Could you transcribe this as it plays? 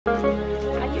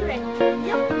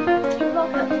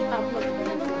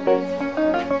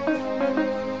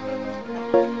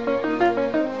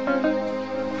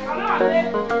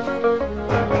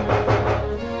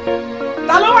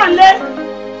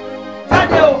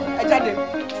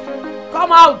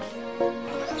Come out.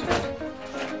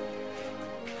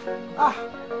 Ah.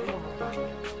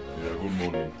 Yeah, good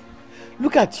morning.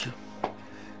 Look at you.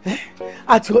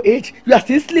 At your age, you are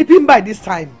still sleeping by this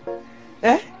time.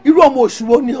 Irú ọmọ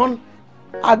òṣùwọ̀n ni on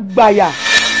àgbàyà.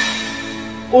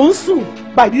 Onsun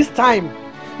by this time.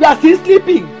 You are still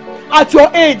sleeping. At your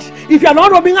age, if you are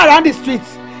not roaming around the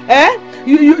streets,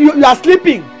 you are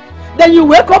sleeping. Then you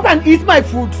wake up and eat my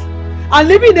food and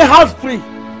live in the house free.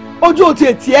 Ojo oti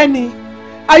etieni.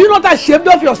 Are you not ashamed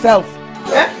of yourself?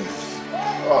 It's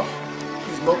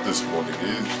not this morning.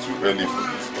 It's too early for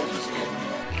this. Not this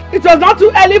morning. It was not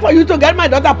too early for you to get my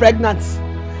daughter pregnant.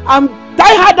 I'm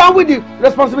tying her down with the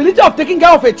responsibility of taking care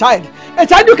of a child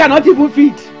you cannot even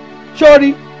feed.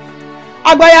 Shori,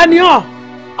 Agbaya ni o,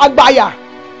 Agbaya,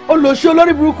 Oloshi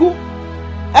olórí burúkú.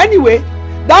 Anyway,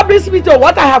 that brings me to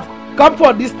what I have come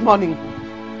for this morning.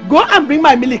 Go and bring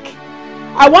my milk.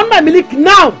 I want my milk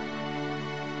now.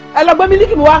 Ẹ lọ gbé milk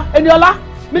mi wá, Eniola,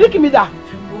 milk mi dà.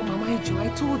 Oh, Mama Ejo, I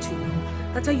told you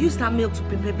that I used that milk to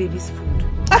prepare baby's food.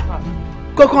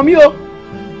 Kokomio,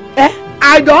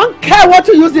 I don't care what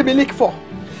you use the milk for.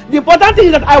 The important thing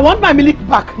is that I want my milk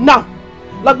back now.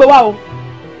 Lagbewa o.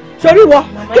 Sorry wo.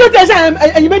 Kí ló tẹ́ ṣe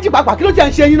ẹ̀yin méjì pàápàá? Kí ló tẹ́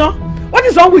ṣe yín ná? What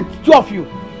is wrong with two of you?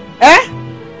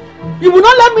 You will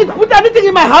not let me put anything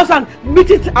in my house and meet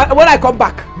it when I come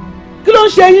back. Kí ló ń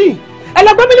ṣe yín? Ẹ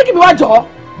lọ gbé milk mi wá jọ̀ọ́.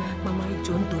 Mama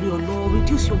Ejo, nítorí Ọlọ́run,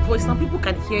 reduce your voice. Some people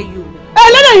can hear you.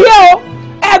 Lẹ́nu yìí o.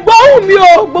 Ẹ̀gbọ́n ohùn mi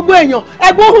o, gbogbo èèyàn.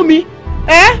 Ẹ̀gbọ́n ohùn mi.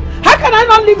 How can I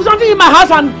not leave something in my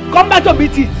house and come back to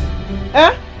beat it?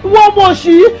 Ìwọ ọmọ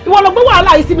òṣì, ìwọ ló gbé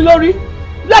wàhálà yìí sí mi lórí.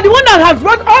 You are the one that has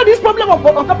brought all this problem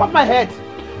on top of my head.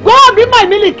 Go and bring my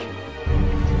milk.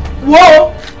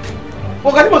 Whoa!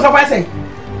 Ọ̀gá tí mo sọ fún ẹsẹ̀,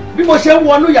 bí mo ṣe ń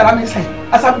wọnú yàrá mi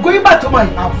sẹ́yìn, as I'm going back to my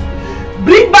house,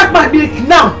 bring back my milk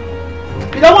now.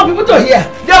 You don't want people to hear.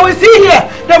 They will see here.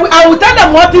 I will tell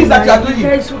them what things that you are doing.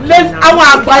 Let's àwọn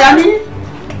àgbàyà ni.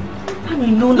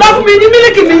 Love me ní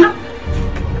mílíkì mi.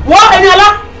 Wọ́n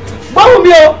Eniola, gbọ́hùn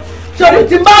mi o. Sorry,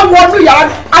 tí n bá wọnú yàrá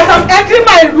mi, as I'm entering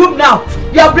my room now,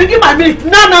 you are bringing my milk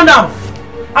now.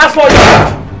 As for you,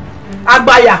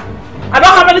 àgbàyà, I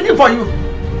don't have anything for you.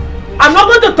 I'm not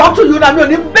going to talk to you now. Mi ò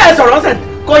ní bẹ́ẹ̀ sọ̀rọ̀ ṣẹ̀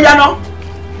kó yaná.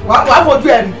 Wàá fojú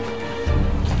ẹ̀ rí.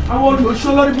 Àwọn olùsọ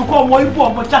lórí mi kọ́ ọmọ ibú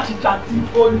ọmọ jàtijàti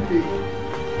olè. Mi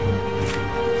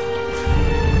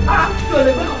ò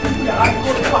lè gbé kọ̀ọ̀kan ní yàrá mi kó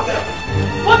lè wà bẹ́ẹ̀.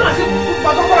 Wọ́n náà ṣe kúkú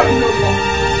pàtàkùrọ̀ mi lórí wọn.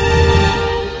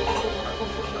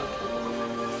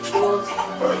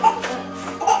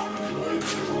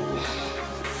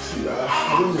 See, I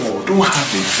don't know. I don't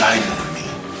have a dime on me.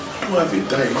 I don't have a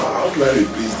dime. How do I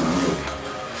replace the milk?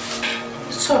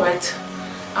 It's alright.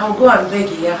 I'll go and beg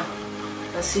her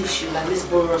and see if she'll at least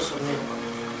borrow some milk.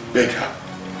 Beg her?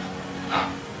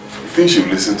 You think she'll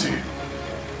listen to you?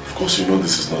 Of course you know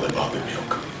this is not about the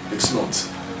milk. It's not.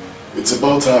 It's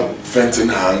about her venting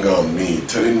her anger on me,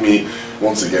 telling me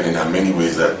once again in her many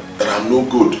ways that I'm no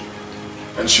good.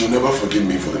 And she'll never forgive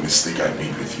me for the mistake I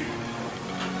made with you.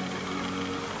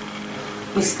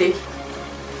 Mistake?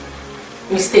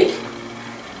 Mistake?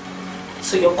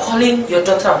 So you're calling your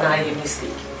daughter and I a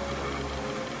mistake?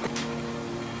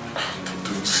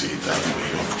 Don't see it that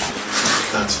way.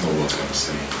 That's not what I'm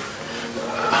saying.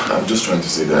 I'm just trying to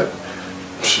say that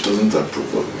she doesn't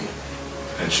approve of me.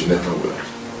 And she never will.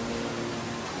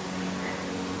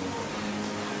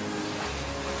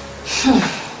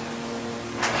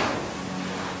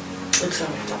 It's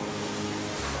alright.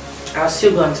 I'll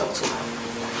still go and talk to her.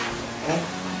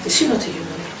 Is she not a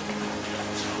human?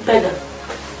 Beg her.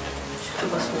 She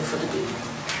took us money for the baby.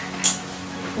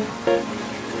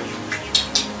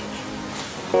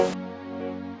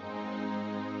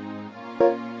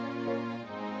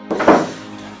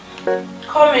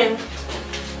 Come in.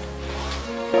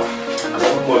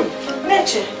 Good morning.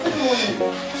 Lecture. Good morning.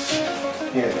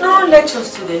 Yeah. No lectures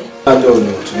today. No,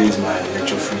 today is my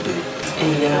lecture free day.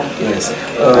 Yeah. Yes,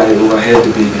 I overheard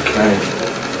the baby crying.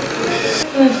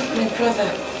 My brother.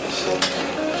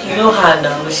 You know her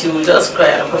now, she will just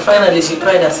cry. But finally she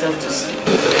cried herself to sleep.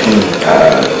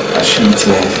 Has she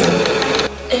eaten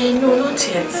anything? No, not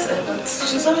yet. But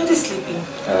she's already sleeping.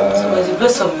 So by the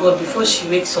grace of God, before she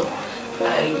wakes up,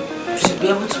 I should be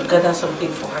able to gather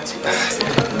something for her to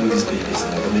eat. These babies,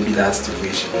 maybe that's the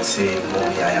way she would say,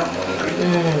 "Mommy, I am hungry."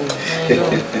 I know.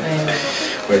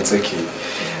 But it's okay.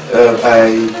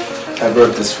 I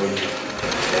brought this for you.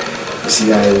 You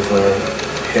see, I've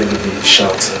heard the baby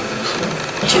shouting.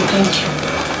 Thank you.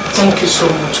 Thank you so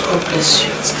much. God bless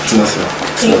you. It's nothing.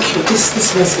 Thank you. This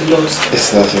means a lot.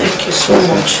 It's nothing. Thank you so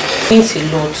much. It means a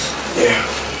lot. Yeah.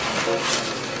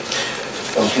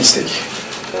 Please take.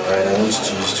 Alright, I want you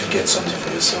to use to get something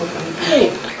for yourself. Hey,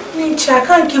 Nietzsche, I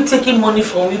can't keep taking money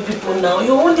from you people now.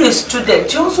 You're only a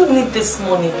student. You also need this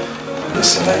money.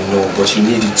 Listen, I know, but you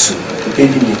need it too. The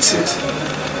baby needs it.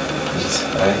 Please,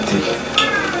 alright, take it.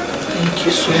 Thank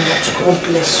you so much. God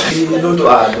bless you. No,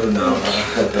 now.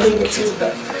 Thank you.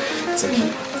 It's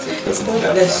okay.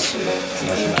 God bless you.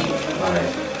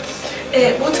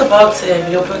 Alright. What about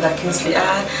your brother Kingsley?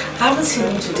 I haven't seen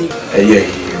him today. Yeah,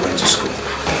 he went to school.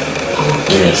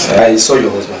 Okay. Yes, I saw your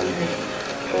husband leaving.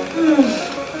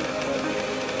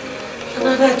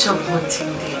 Another job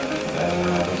wanting day.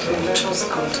 Okay. Trust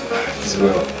God. As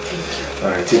well. Thank you.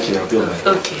 Alright, take care. I'll be alright.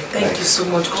 Okay, thank you so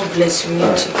much. God bless you,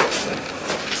 Nietzsche.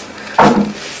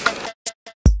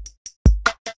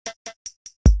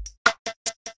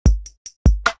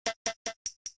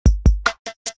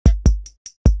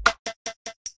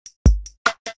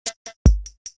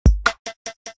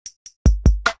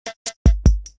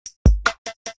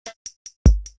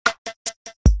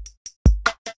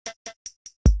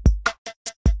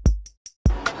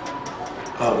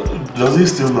 Does he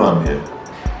still know I'm here?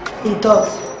 He does.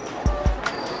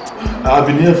 I've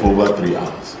been here for over 3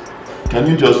 hours. Can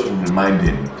you just remind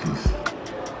him, please?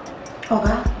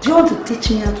 Okay. Do you want to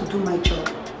teach me how to do my job?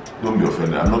 Don't be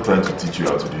offended. I'm not trying to teach you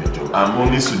how to do your job. I'm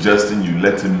only suggesting you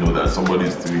let him know that somebody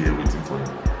is still here waiting for him.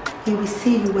 He will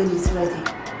see you when he's ready.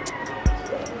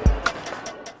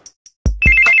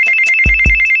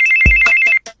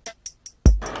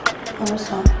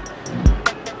 Awesome.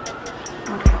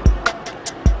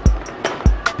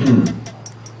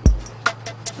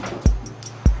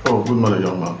 Oh, good morning,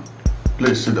 young man.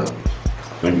 Please sit down.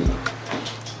 Thank you, sir.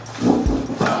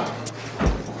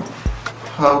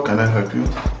 How can I help you?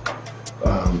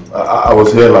 I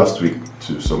was here last week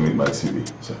to submit my CV,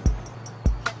 sir.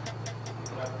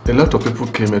 A lot of people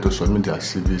came here to submit their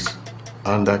CVs,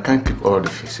 and I can't keep all the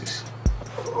faces.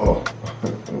 Oh,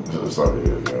 sorry,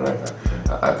 you're right.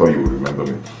 I thought you would remember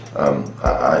me.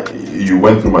 You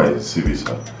went through my CV,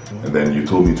 sir, and then you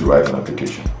told me to write an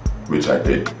application, which I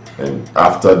did. And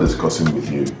after discussing with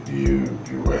you, you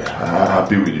were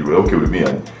happy with, you were okay with me,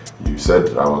 and you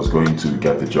said I was going to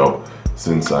get the job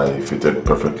since I fitted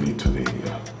perfectly to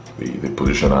the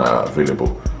position available,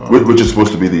 which is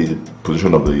supposed to be the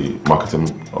position of the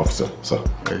marketing officer, sir.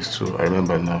 It's true, I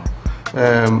remember now.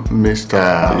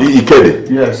 Mr. Ikede.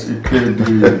 Yes,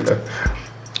 Ikede.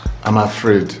 I'm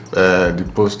afraid the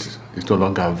post is no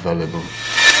longer available.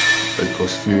 It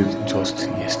was filled just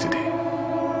yesterday.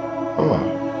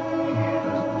 Oh.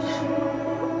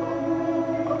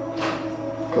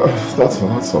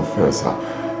 That's unfair, sir.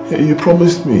 You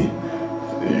promised me.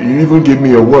 You even gave me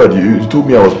your word. You told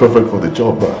me I was perfect for the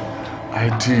job. I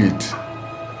did.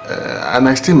 And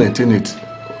I still maintain it.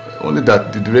 Only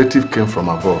that the directive came from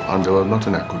above and there was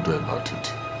nothing I could do about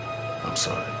it. I'm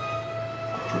sorry.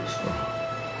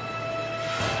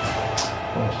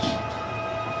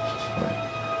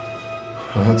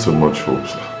 I had so much hope,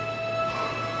 sir.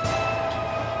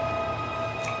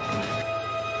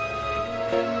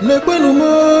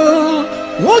 Nekwenumo,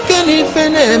 nwoke n'ife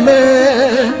na-eme.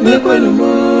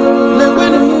 Nekwenumo,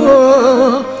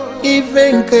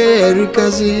 ife nke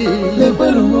erikazi.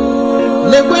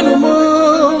 Nekwenumo,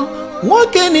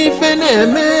 nwoke n'ife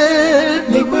na-eme.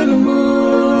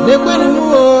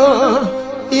 Nekwenumo,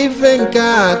 ife nke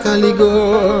akaligo.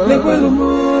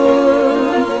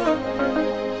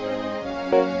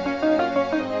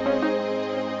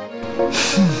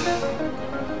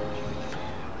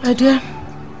 My dear,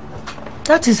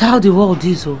 that is how the world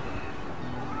is, oh.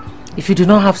 If you do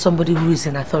not have somebody who is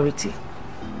in authority,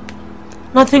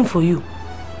 nothing for you.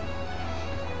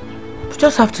 You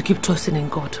just have to keep trusting in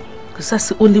God, because that's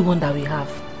the only one that we have.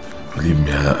 Believe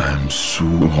me, I'm so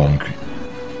hungry.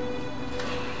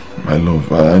 My love,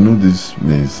 I know this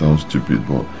may sound stupid,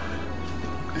 but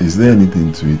is there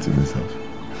anything to eat in this house?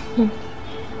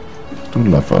 Don't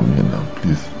laugh at me now,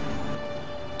 please.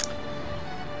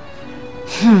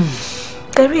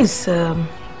 There is, I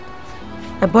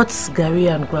bought gari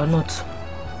and granite.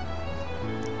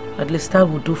 At least that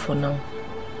will do for now.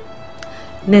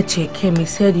 Neche came, he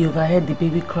said he overheard the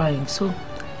baby crying, so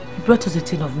he brought us a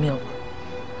tin of milk.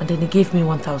 And then he gave me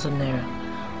 1,000 naira,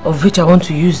 of which I want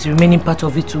to use the remaining part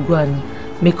of it to go and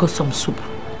make us some soup.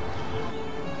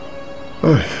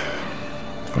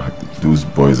 Those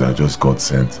boys are just God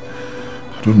sent.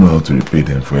 I don't know how to repay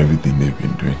them for everything they've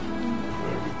been doing.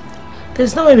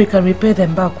 There's no way we can repay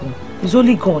them back. It's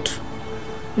only God.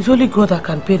 It's only God that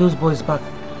can pay those boys back.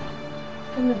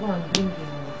 Let me go and bring them.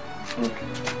 Okay.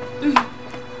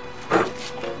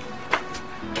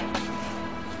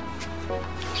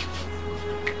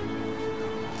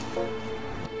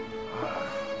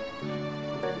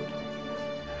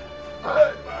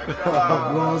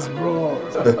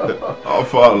 Bros. How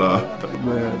far now?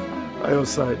 Man, I your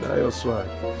side, I your swag.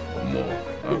 More.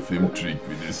 I film trick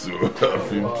with this, so I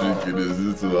film trick with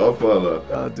this, so how far now?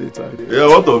 I did. Yeah,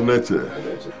 what of nature?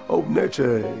 Oh,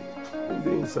 nature. In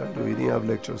the inside, we didn't have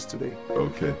lectures today.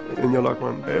 Okay. In your lock,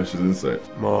 man? Yeah, she's inside.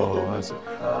 Oh, I see.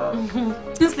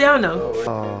 This Leona.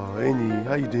 Annie,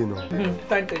 how you doing now?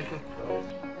 Thank you.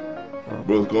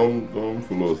 Bros, come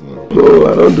follow us now. No,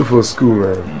 I don't do for school,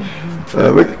 man.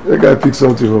 Make I pick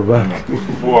something for back.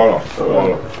 Voila.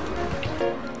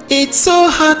 It's so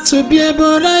hard to bear,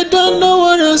 but I don't know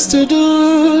what else to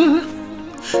do.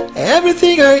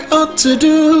 Everything I ought to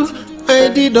do, I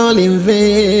did all in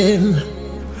vain.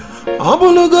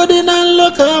 Obulugodi na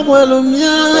loka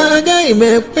walumya gai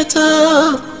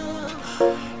mepeta.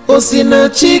 Osina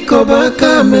chiko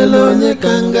baka melonye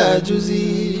kanga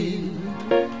juzi.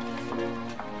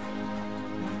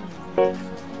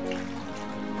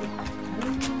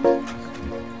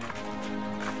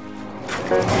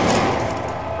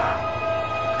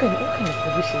 What kind of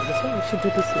rubbish is this? Why would she do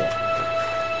this here?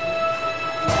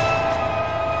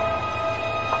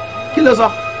 Kilosa,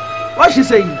 what is she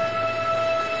saying?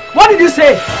 What did you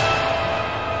say?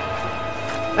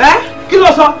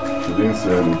 Kilosa? She didn't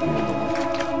say anything.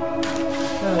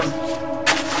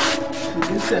 She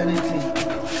didn't say anything.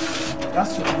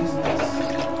 That's your business.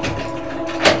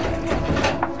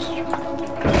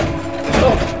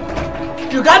 Look,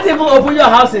 you can't even open your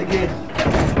house again.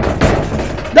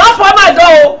 Don't spoil my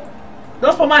door!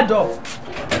 Don't spoil my door.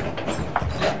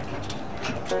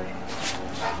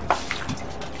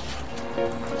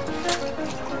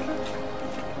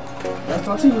 There's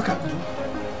nothing you can do.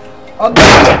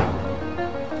 Okay.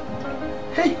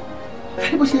 Hey,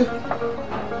 anybody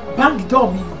bang the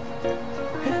door, me.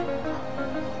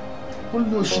 Oh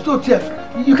no, she told you.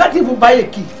 You can't even buy a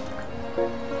key.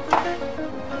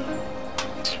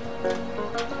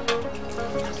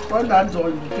 Spoil that door,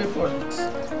 you pay for it.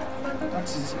 That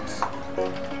is it.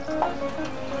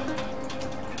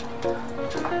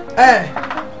 Hey,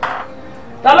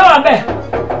 Talo Abe,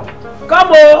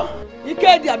 come on.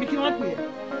 Ikedi, àbí kí wọ́n pè é.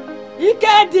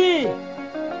 Ikedi.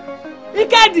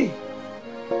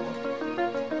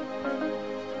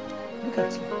 Look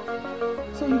at you.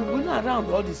 So you went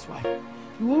around all this while.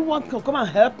 You won't want to come and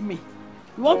help me.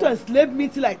 You want to enslave me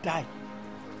till I die.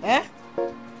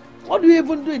 What do you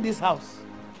even do in this house?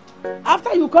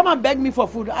 After you come and beg me for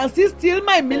food and still steal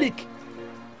my milk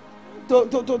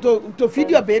to feed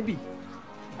your baby.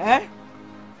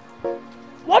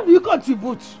 What do you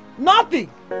contribute? Nothing.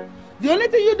 The only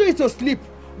thing you do is to sleep.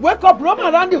 Wake up, roam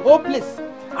around the whole place,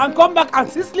 and come back and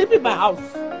still sleep in my house.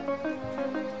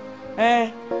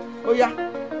 Oh yeah.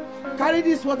 Carry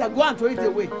this water, go and throw it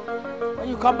away. When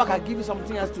you come back, I'll give you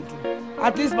something else to do.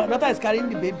 At least my daughter is carrying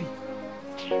the baby.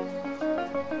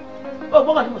 Oh,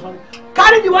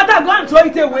 carry the water, go and throw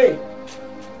it away.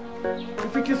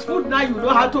 If it is food now, you know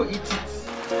how to eat it.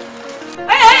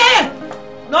 Hey!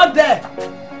 Not there.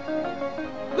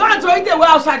 Go and throw it away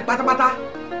outside, pata.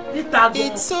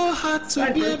 It's so hard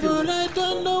to bear, but I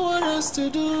don't know what else to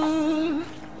do.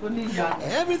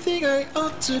 Everything I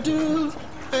ought to do,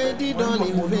 I did all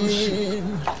in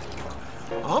vain.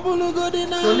 So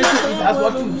listen, that's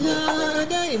what you do.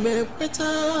 In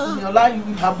your life,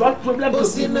 you have brought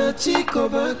problems to me. You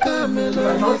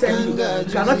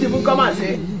cannot even come and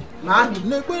say, Mommy,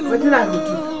 what did I do?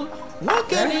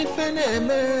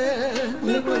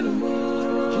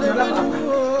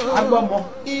 Agbọ́mọ,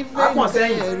 akọ̀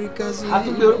sẹ́yìn,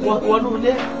 àtúgbè wọnú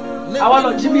ilé, àwa lọ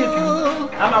jí mi kì í,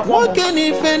 a máa fọ́ mọ́.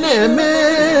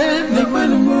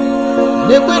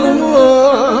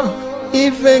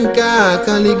 Ife nke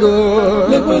akaligo.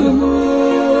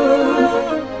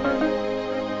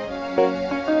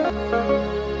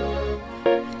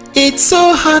 It's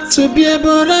so hard to bear,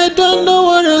 but I don't know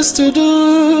what else to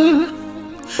do.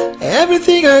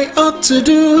 Everything I ought to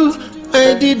do,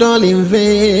 I did all in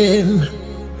vain.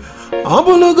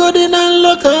 Obulugodi na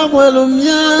loka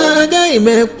walumya gai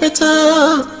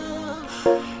mepeta.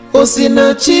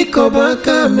 Osina chiko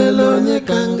baka melonye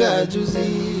kanga juzi.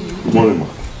 Good morning, ma.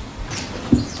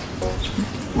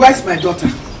 Where's my daughter?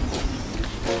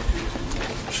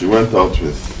 She went out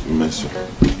with Meso.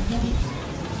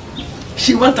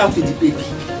 She went out with the baby,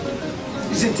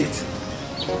 isn't it?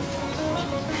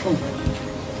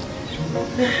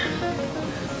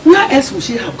 Where else would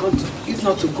she have gone to if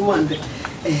not to go and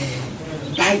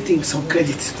buy things on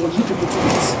credit for you people to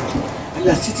eat? And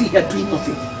you are sitting here doing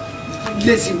nothing.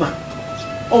 Lazy man.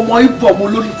 Ọmọ ibo ọmọ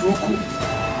lórí burúkú.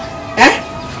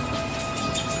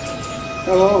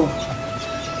 Oh.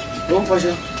 Don't wash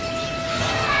it.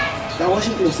 They're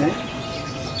washing clothes,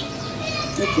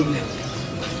 No problem.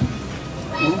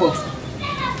 Move on.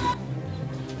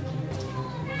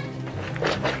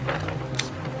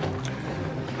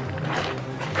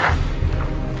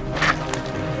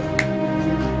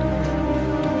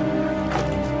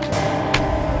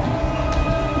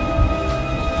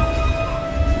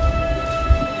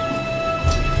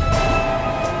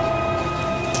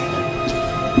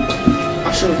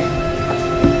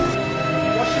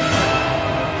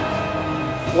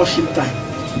 Washing time.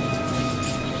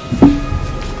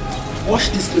 Wash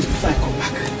this clothes before I come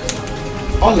back.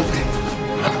 All of them.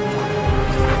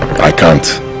 I can't.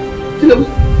 Hello?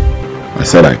 I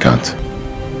said I can't.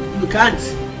 You can't.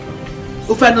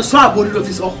 If I know so I body of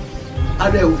this all,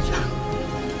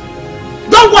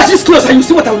 don't wash these clothes and you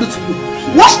see what I will do to you.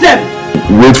 Wash them!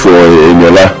 Wait for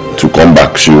Eniola to come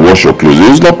back. She will wash your clothes.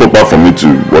 It's not proper for me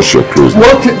to wash your clothes.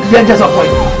 What the angels are for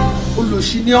you?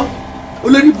 Oloshinio,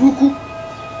 Olori Buku.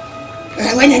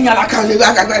 When you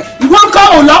won't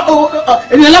call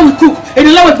Eniola will cook,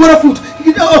 Eniola will borrow food,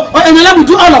 Eniola will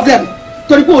do all of them.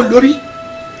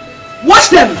 Wash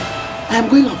them! I am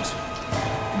going out.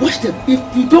 Wash them. If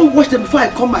you don't wash them before I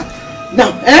come back,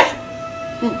 now,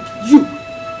 you,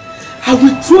 I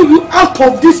will throw you out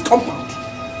of this compound.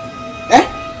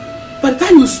 By the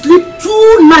time you sleep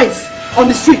 2 nights on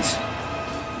the street,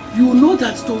 you will know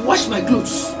that to wash my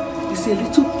clothes is a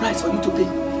little price for you to pay.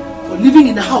 For living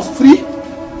in the house free,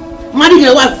 marrying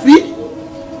a wife free,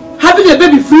 having a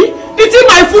baby free, eating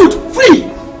my food free.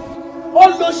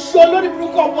 All those shallow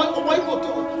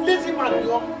lazy man,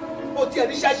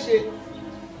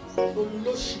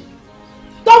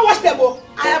 don't wash them.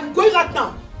 I am going out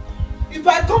now. If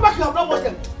I come back, you have not washed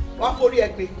them.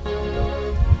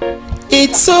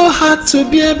 It's so hard to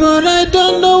bear, but I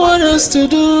don't know what else to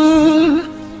do.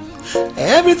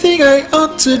 Everything I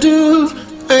ought to do,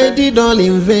 I did all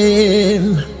in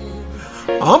vain.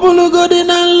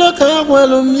 Obulugodina loka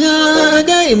walumya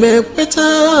gai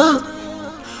mepeta.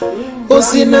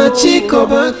 Osina chiko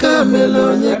baka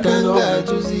melonya kanga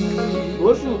juzi.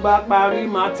 Osu ba pari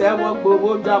ma tewo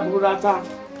gbogbo jaburata.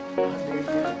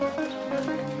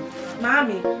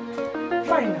 Mommy,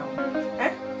 why now?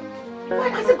 Why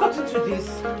has it gotten to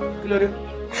this?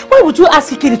 Why would you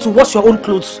ask Ikedi to wash your own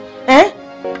clothes?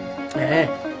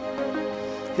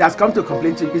 He has come to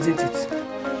complain to you, isn't it?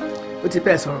 What's the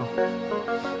person?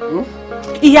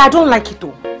 Yeah, I don't like it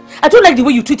though. I don't like the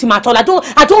way you treat him at all. I don't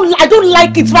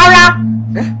like it, Rara.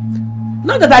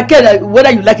 Not that I care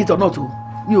whether you like it or not.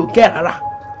 You care, Rara.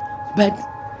 But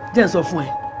then so fun.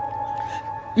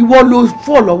 You won't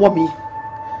fall over me.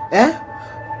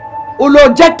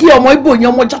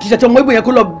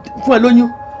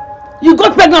 You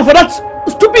got pregnant for that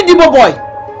stupid Igbo boy.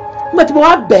 But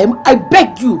I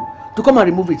begged you to come and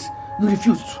remove it. You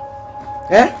refused.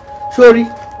 Sorry,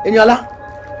 Eniola.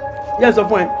 Yes,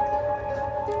 of when.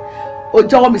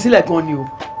 If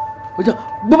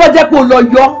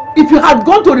you had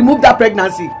gone to remove that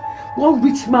pregnancy, one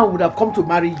rich man would have come to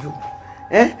marry you.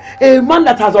 A man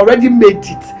that has already made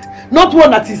it, not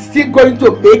one that is still going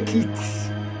to make it.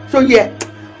 So yeah,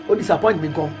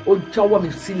 disappointment come. You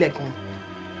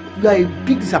are a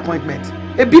big disappointment,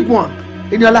 a big one.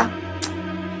 Eniola.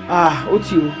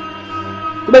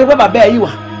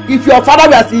 If your father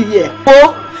were still here.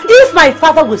 If my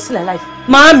father was still alive,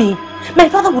 Mommy, my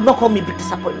father would not call me a big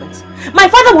disappointment. My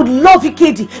father would love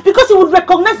Ikedi because he would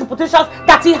recognize the potential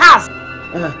that he has.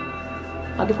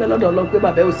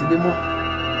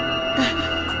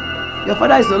 Your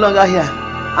father is no longer here.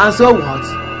 And so what?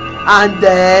 And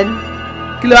then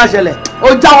kilo ashele.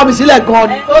 O jawo mi sílẹ̀ gan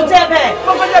ni. Kò jẹ́ bẹ́ẹ̀.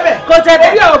 Kò jẹ́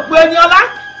bẹ́ẹ̀. Ebi o pe Eniola.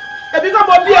 Ebi ko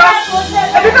mo bi o.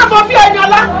 Ebi ko mo bi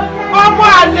Eniola. Ọmọ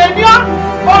àlè ni o.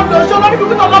 O lo so lórí bí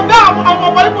tó lọ bẹ àwọn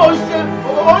ọmọ Ìgbò o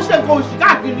ṣe nǹkan oṣù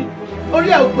káàkiri. Orí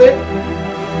ẹ ò pé.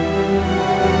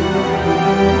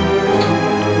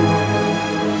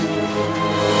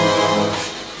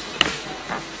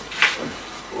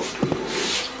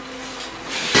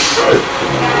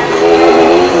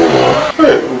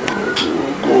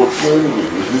 When will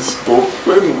this stop?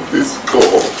 When will this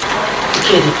stop?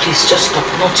 Ikedi, please, just stop.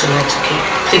 Not tonight, okay?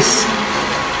 Please.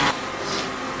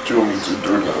 What do you want me to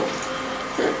do now?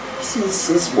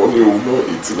 Since morning we've not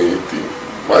eaten anything.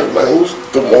 My whole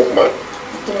stomach, I'm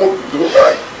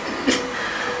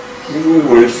even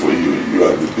worried for you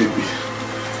and the baby.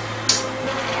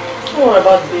 Don't worry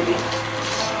about the baby.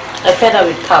 I fed her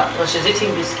with pap, but she's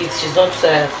eating biscuits. She's not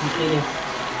complaining.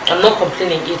 I'm not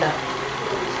complaining either.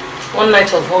 One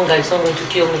night of hunger is not going to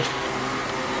kill me.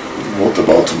 What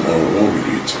about tomorrow? What will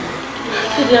you eat tomorrow?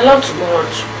 You'll allow tomorrow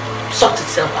to sort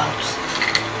itself out.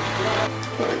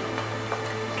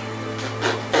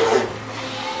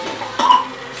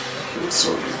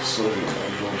 sorry. I'm sorry.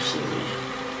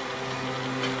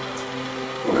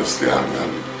 Honestly,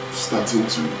 I'm starting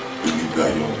to believe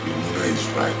that your mother is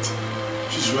right.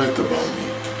 She's right about me.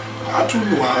 I don't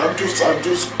know. I'm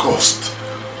just cursed.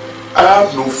 I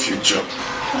have no future.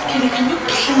 Okay, can you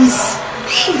please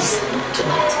do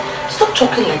not stop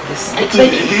talking like this?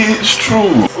 It's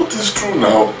true. What is true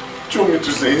now? Do you want me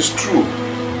to say it's true?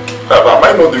 Am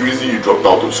I not the reason you dropped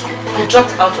out of school? I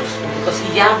dropped out of school because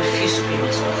Iya refused to pay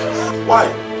my school fees. Why?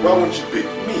 Why won't she pay?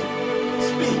 Me.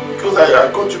 It's me. Because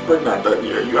I got you pregnant and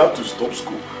you have to stop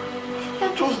school.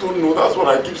 I just don't know. That's what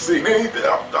I keep saying.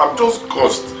 I'm just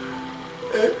cursed.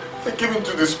 I came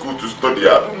into this school to study.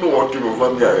 I don't know what came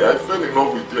over me. I fell in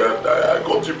love with you and I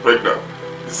got you pregnant.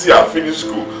 You see, I finished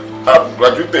school. I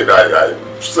graduated. I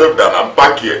served and I'm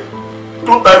back here.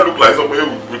 Don't I look like somebody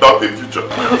without a future?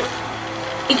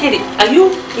 Ikedi, are you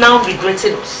now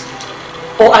regretting us?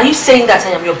 Or are you saying that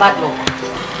I am your bad luck?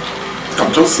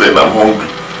 I'm just saying I'm hungry.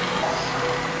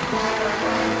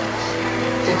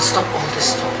 Then stop all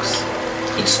these talks.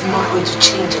 It's not going to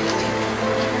change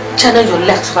anything. Channel your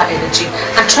leftover energy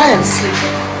and try and sleep.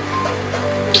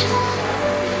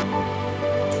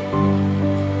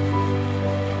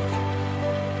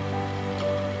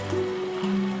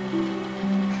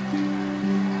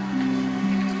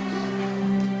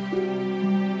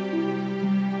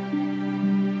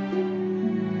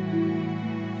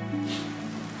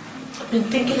 I've been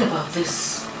thinking about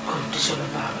this condition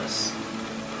of ours,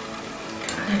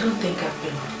 and I don't think I've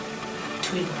been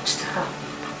doing much to help.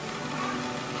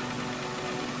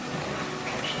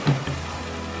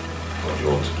 What do you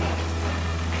want to do?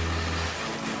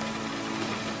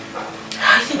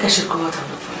 I think I should go out and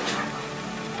look for a job.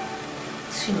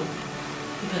 So,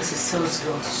 maybe as a sales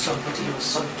girl to somebody or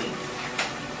something.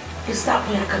 It's that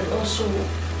way I can also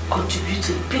contribute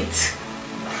a bit,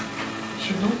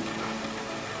 you know?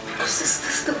 Because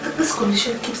this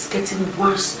condition keeps getting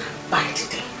worse by the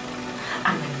day.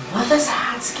 And my mother's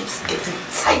heart keeps getting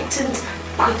tightened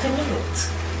by the minute.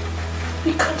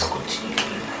 We can't continue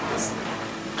doing like this,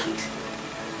 kid.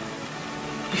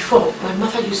 Before, my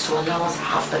mother used to allow us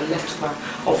half the leftover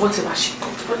of whatever she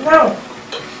cooked, but now,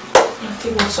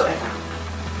 nothing whatsoever.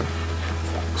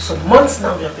 For some months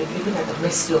now, we have been living at the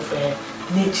mercy of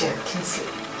nature and Kingsley.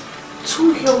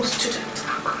 2 young students.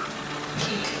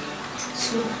 Kid.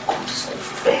 It's not good, it's not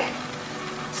fair.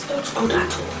 It's not good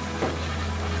at all.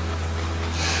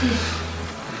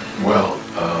 Well,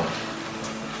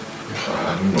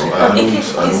 I don't know.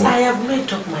 I have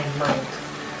made up my mind.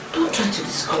 Don't try to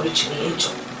discourage me,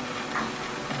 Angel.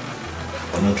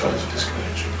 I'm not trying to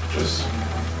discourage you.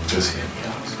 Just hear me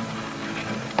out.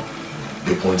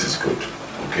 Your point is good,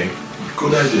 okay?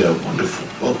 Good idea, wonderful.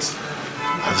 But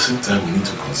at the same time, we need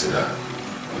to consider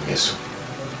Meso.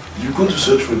 You go to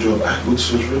search for a job, I go to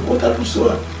search for a job. What happens to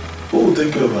her? Who will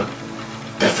take care of her?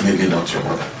 Definitely not your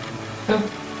mother. No.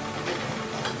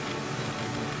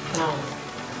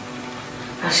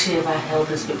 Has she ever held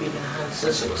this baby in her hands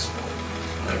since she was small?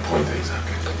 My point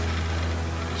exactly.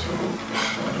 So,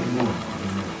 I don't know.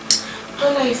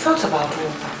 Well, I thought about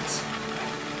all that.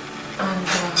 And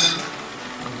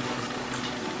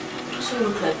it doesn't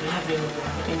look like we have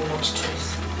any much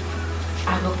choice.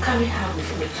 I will carry her with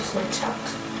me, she's my child.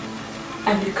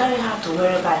 I will carry her to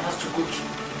wherever I have to go to.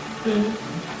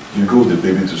 You go with the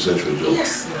baby to search for a job?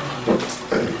 Yes, ma'am.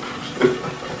 I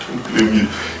don't believe you.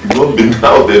 You've not been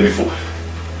out there before.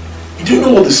 Do you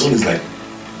know what the sun is like?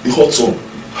 The hot sun.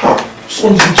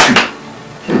 Sun hits you.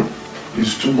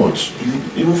 It's too much.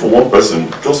 Even for one person,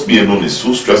 just being alone is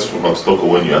so stressful not to talk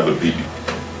when you have a baby. You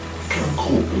can't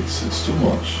cope. It's too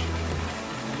much.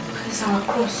 It's our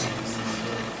cross.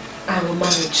 I will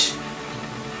manage.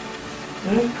 I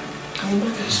will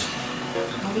manage.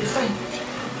 I'll be fine.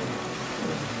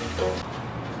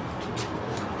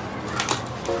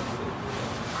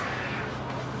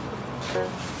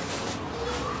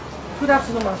 Good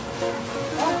afternoon, ma'am.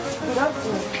 Good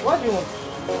afternoon. What do you want?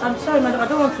 I'm sorry, madam. I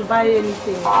don't want to buy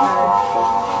anything. A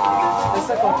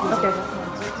second, please. Okay.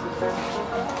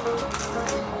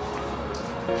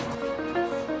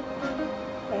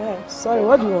 Sorry,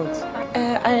 what do you want?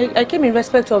 I came in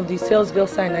respect of the sales girl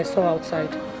sign I saw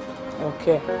outside.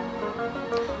 Okay.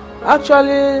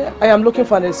 Actually, I am looking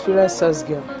for an experienced sales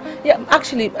girl. Yeah,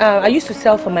 actually, I used to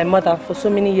sell for my mother for so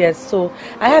many years, so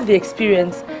I have the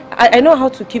experience. I know how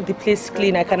to keep the place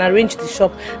clean, I can arrange the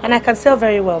shop, and I can sell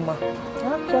very well, ma.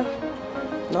 Okay.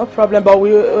 No problem, but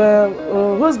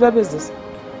whose baby is this?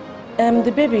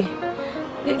 The baby.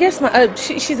 Yes, ma.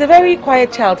 She's a very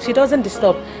quiet child. She doesn't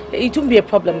disturb. It won't be a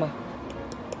problem, ma.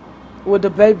 With the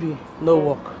baby, no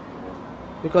work.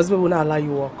 Because we will not allow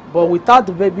you work. But without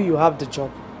the baby, you have the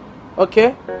job.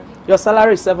 Okay? Your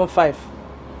salary is 7.5.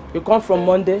 You come from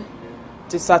Monday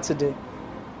to Saturday,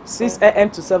 6 a.m.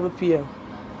 to 7 p.m.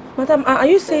 Madam, are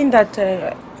you saying that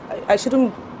I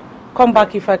shouldn't come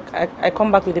back if I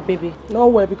come back with the baby? No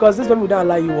way, because this baby will not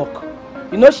allow you work.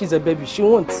 You know she's a baby, she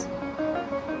won't.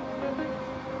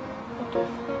 Okay.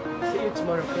 See you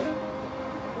tomorrow, okay?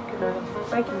 Okay, madam.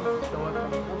 Thank you. You're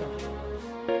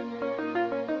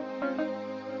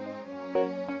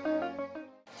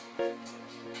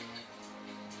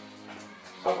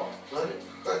welcome.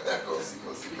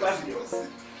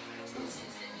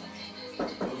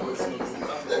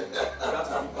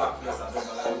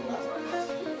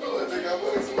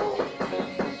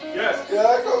 Yes.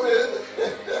 Yeah, come in.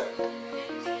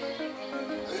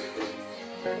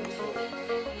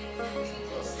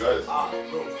 Guys.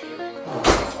 Bro.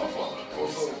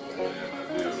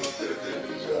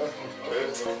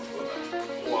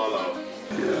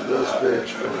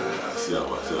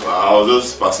 I was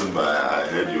just passing by. I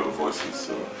heard your voices,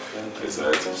 so I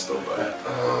decided to stop by.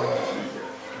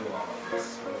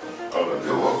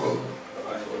 You're welcome.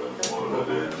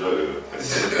 Enjoy it.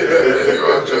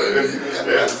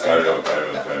 Yes, carry on.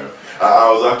 I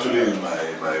was actually in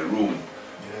my room,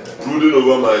 brooding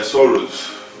over my sorrows.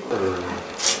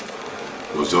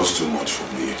 It was just too much for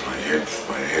me. My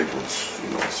head was,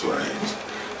 so I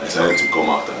decided to come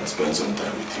out and spend some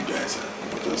time with you guys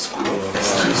and just cool off.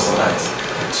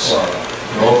 Nice. Wow.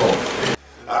 Welcome.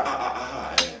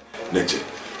 Neche,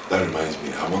 that reminds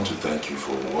me, I want to thank you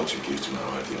for what you gave to my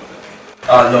wife the other day.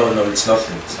 No, it's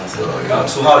nothing.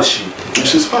 So how is she?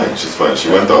 She's fine. She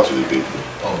went out with the baby.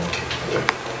 Oh, okay.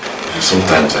 Yeah.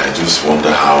 Sometimes I just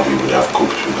wonder how we would have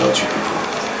coped without you people.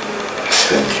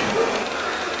 Thank you.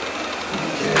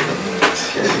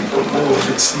 No,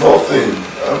 it's nothing.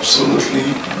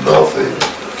 Absolutely nothing.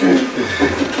 Okay?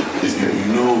 You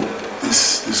know,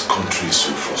 this country is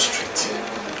so frustrating.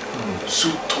 So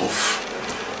tough.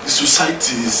 The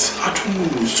society is, I don't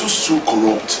know, it's just so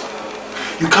corrupt.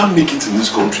 You can't make it in this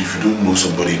country if you don't know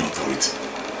somebody in authority.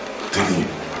 I'm telling you.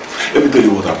 Let me tell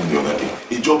you what happened the other day.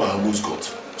 A job I almost got.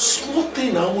 Small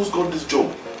thing, I almost got this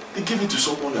job. They gave it to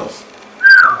someone else.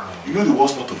 You know the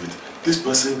worst part of it? This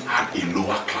person had a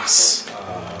lower class.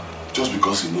 Just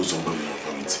because he knows somebody in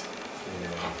authority.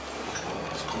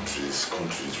 This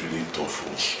country is really tough.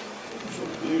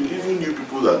 Even you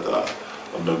people that are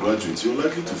undergraduates, you're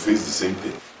likely to face the same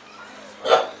thing.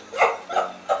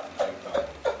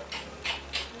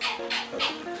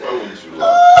 Why won't you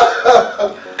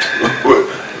laugh?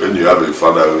 When you have a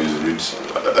father who is rich,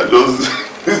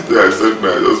 I said,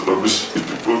 man, I just rubbish.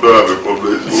 People don't have a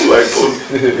problem. It's just like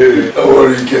us. Don't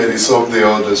worry, Kenny. Someday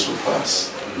all this will pass.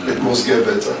 It must get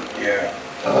better. Yeah.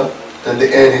 In the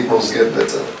end, it must get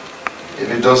better. If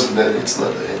it doesn't, then it's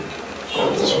not the end.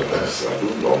 All this will pass. I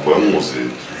don't know. When was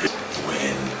it?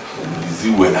 When? Is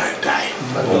it when I die?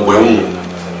 When?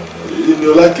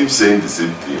 You like keep saying the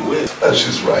same thing. When? And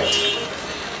she's right.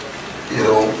 You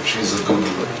know, she's a good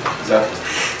woman. Exactly.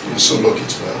 You're so lucky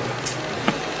to have her.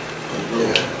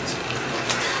 Yeah.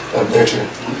 Nature,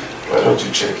 why don't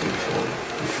you check if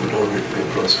food don't replay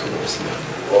plus for us now?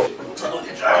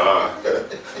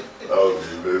 That would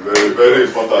be very, very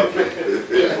important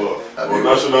for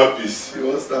national peace. You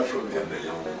won't start from here.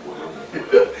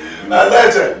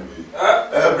 Nature,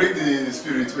 bring the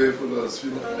spirit way for us.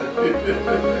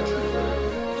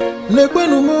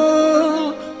 Nekwenumo,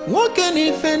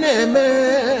 wokeni feneme.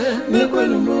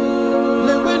 Nekwenumo,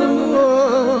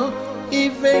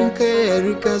 ivenke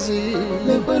rikazi.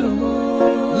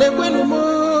 Nekwenumo,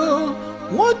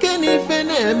 wokeni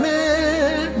feneme.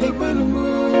 Nekwenumo,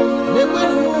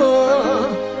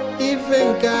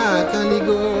 ivenka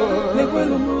kaligo.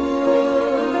 Nekwenumo.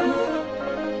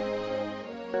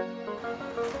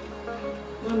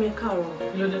 Mommy, Carol.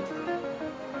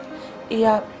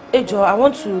 Yeah, Ejo, I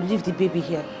want to leave the baby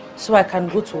here so I can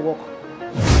go to work.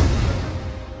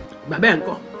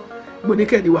 Babenko,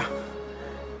 Monikediwa.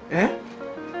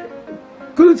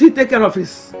 Couldn't he take care of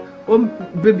his own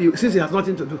baby since he has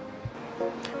nothing to do?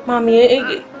 Mommy,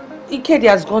 Ikedi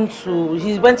has gone to,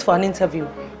 he went for an interview.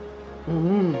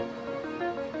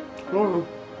 Oh.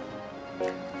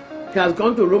 He has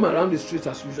gone to roam around the streets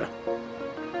as usual.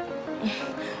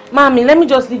 Mommy, let me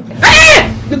just leave.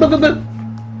 Hey!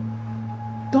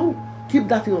 Don't keep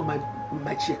that thing on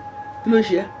my chair. You know,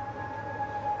 chair?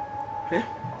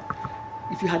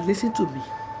 If you had listened to me,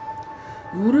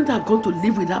 you wouldn't have gone to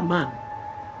live with that man.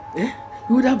 You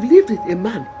would have lived with a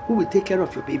man who will take care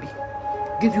of your baby,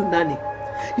 give you nanny.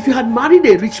 If you had married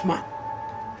a rich man,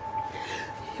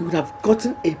 he would have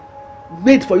gotten a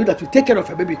maid for you that will take care of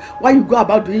your baby while you go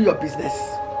about doing your business.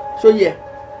 So yeah,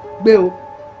 Beo,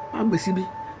 I'm Besibi.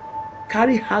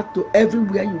 carry her to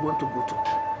everywhere you want to go to.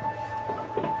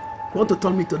 You want to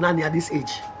turn me to nanny at this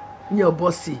age? Your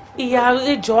bossy.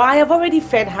 Yeah, Joe, I have already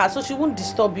fed her, so she won't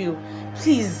disturb you.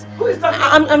 Please. Who is talking?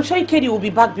 I'm sure Katie will be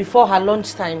back before her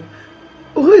lunchtime.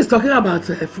 Who is talking about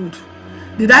food?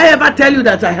 Did I ever tell you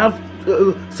that I have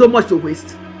so much to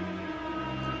waste?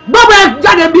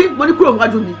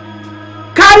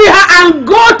 Carry her and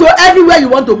go to everywhere you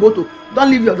want to go to. Don't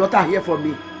leave your daughter here for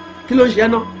me. Kilo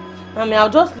Sheno. Mommy, I'll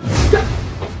just.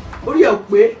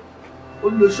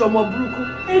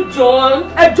 Hey John.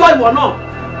 Hey Joy, what no?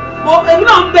 I'm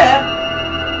not bad.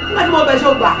 I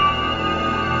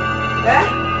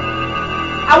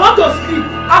want to sleep.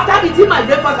 After eating my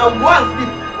breakfast, I'll go and sleep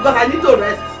because I need to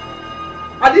rest.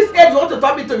 At this age, you want to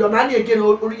turn me to your nanny again? I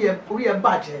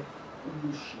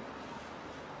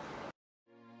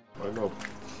know.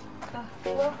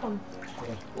 Welcome.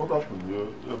 What happened?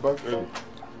 You're back early.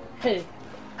 Hey,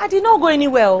 I did not go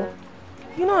anywhere.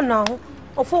 You know now,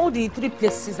 of all the 3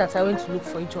 places that I went to look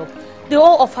for a job, they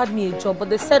all offered me a job, but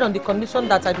they said on the condition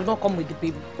that I do not come with the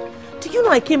baby. Do you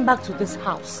know I came back to this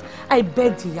house? I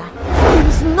begged her. There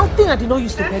is nothing I did not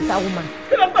use to beg that woman.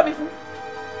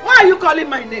 Why are you calling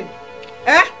my name?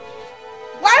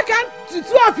 Why can't the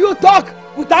two of you talk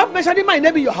without mentioning my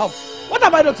name in your house? What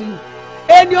have I done to you?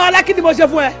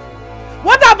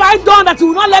 What have I done that you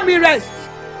will not let me rest?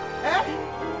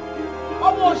 Why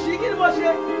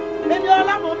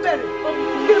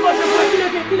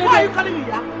are you calling me?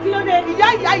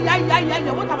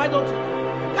 What have I done to you?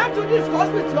 Can't you discuss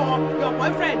with your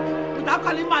boyfriend without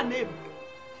calling my name?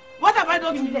 What have I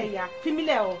done to you?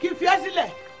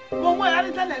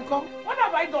 What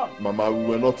have I done? Mama, we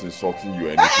were not insulting you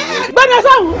anything.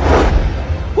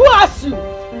 Who asked you?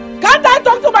 Can't I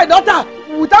talk to my daughter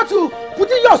without you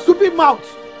putting your stupid mouth?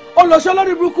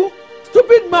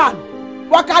 Stupid man.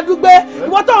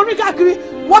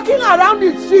 Walking around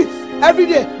the streets every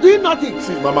day, doing nothing.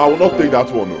 See, Mama, I will not take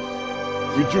that one.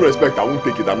 With due respect, I won't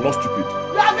take it. I'm not stupid.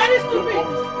 You are very stupid.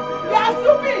 You are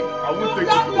stupid. I won't take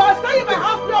it. You are staying in my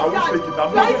house free of charge.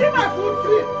 You are eating my food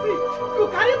free. You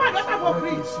carry my daughter for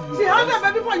free. She has a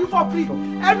baby for you for free.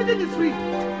 Everything is free.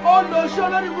 Oh no, show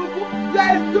no Ruku. You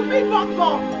are a stupid monkey.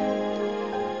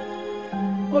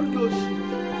 Oh no,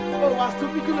 oh, I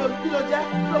stupid. You are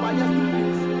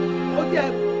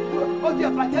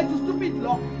stupid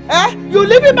law. You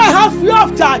live in my house free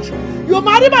of charge. You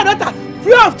marry my daughter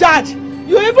free of charge.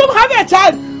 You even have a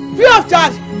child free of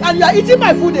charge, and you are eating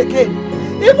my food again.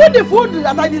 Even the food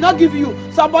that I did not give you,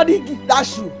 somebody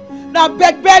dash you. Now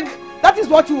beg, that is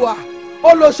what you are.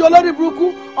 Olosholori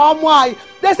Bruku, Omwai.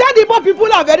 They said Igbo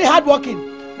people are very hardworking.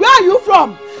 Where are you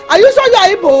from? Are you sure you are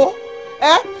Igbo?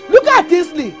 Look at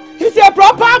Kingsley. He's a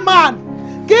proper man.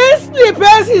 Kingsley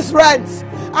pays his rent,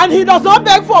 and he does not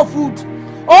beg for food.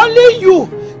 Only you.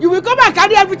 You will come and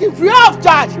carry everything free of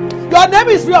charge. Your name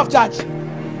is free of charge.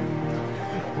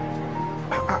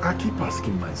 I keep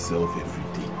asking myself every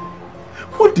day,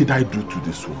 what did I do to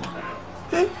this woman?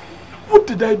 What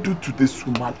did I do to this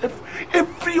woman?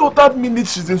 Every other minute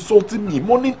she's insulting me,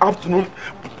 morning, afternoon.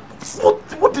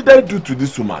 What did I do to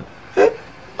this woman?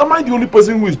 Am I the only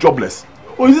person who is jobless?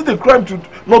 Or is it a crime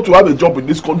not to have a job in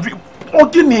this country?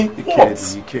 Ogini, what?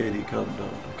 Ikedi, calm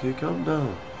down, okay? Calm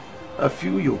down. I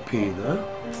feel your pain, huh?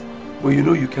 But you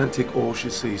know you can't take all she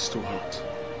says to heart.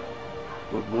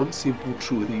 But one simple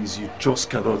truth is you just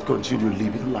cannot continue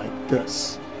living like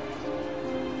this.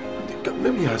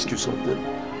 Let me ask you something.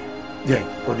 Yeah,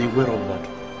 honey, where on that?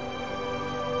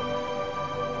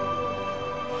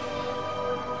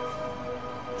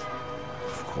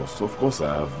 Of course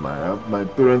I have my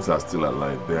parents are still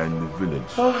alive. They are in the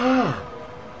village.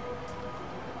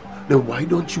 Then why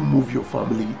don't you move your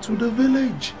family to the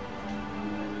village?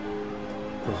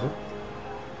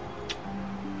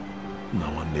 Now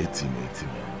I'm 80.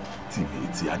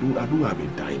 I don't have a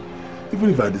dime. Even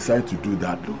if I decide to do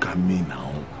that, look at me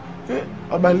now.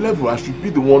 At my level, I should be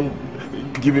the one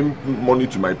giving money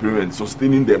to my parents,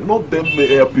 sustaining them, not them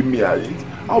helping me.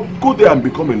 I'll go there and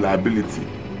become a liability.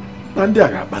 And they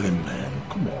are man.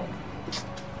 Come on.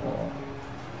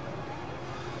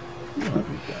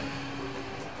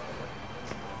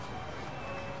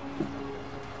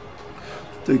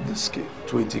 Take this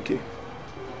 20K,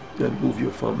 and move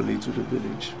your family to the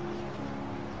village.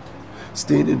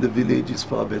 Staying in the village is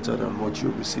far better than what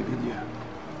you're receiving here.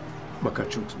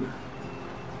 Makachuk's man.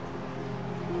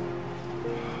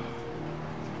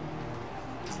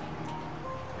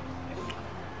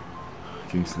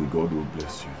 Kingsley, God will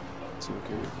bless you. It's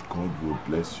okay. God will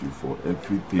bless you for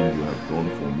everything you have done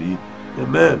for me.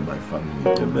 Amen. And my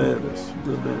family. Amen. God bless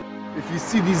you. Amen. If you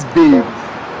see this babe,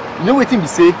 you know what thing we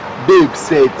say? Babe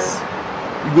sets.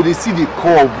 You go to see the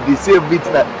curve, they say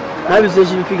everything. Maybe say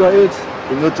she figure 8.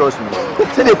 You no trust me.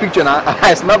 See the picture now.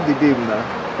 I snap the babe now.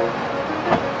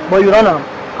 But you run am.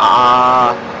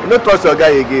 You no trust your guy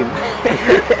again.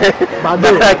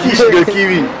 Bado. Kish go kill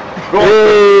me.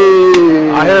 Hey.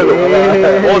 Ahead.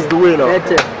 What's the way now? I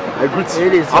greet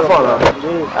you. How far now?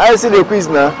 I see the quiz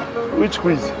now. Which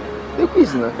quiz? The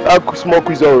quiz now. A small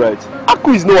quiz, alright. A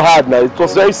quiz no hard now. It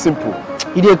was very simple.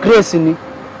 You dey crazy ni.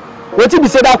 Wetin be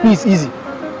say that quiz easy?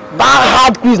 That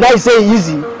hard quiz now you say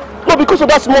easy. No, because of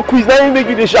that small quiz, now you make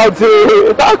you shout,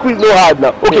 hey, that quiz no hard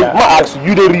now. Okay, yeah. Ma ask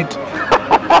you, they read.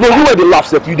 No, you were the laugh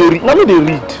set, you they read. Now they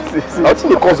read. I think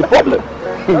they cause the problem.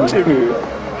 But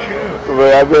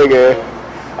I beg,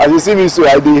 as you see me so,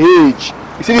 I dey age.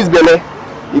 You see this belly?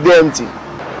 It dey empty.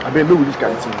 I beg, no with this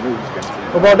canteen, no with this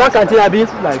canteen. About that canteen, I be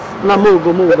like, now move go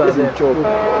there. No, the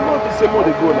same more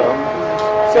they go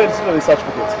now. Say it's in the research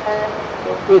pocket.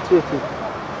 Wait.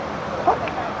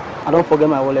 I don't forget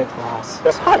my wallet for house.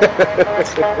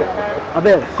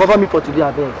 Abel, cover me for today,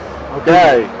 Abel.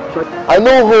 Okay. I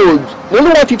know hold. The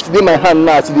only 150 in my hand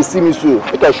now, so they see me so.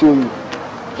 I can show you.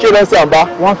 She don't say I'm back.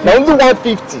 Only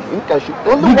 150. You can show.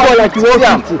 Only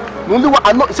 150. Only one.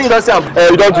 I'm not. Say you don't say I'm.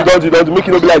 You don't. Make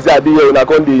it no be like that. Here, I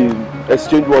can't the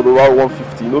exchange one over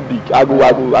 150. No big. I go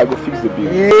fix the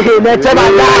bill. Let's check my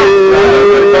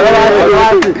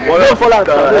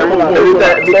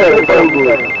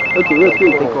Okay, wait,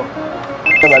 take call.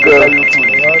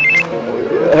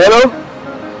 Hello?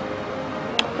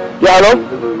 Yeah, hello?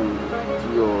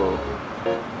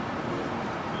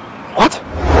 What?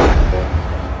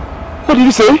 What did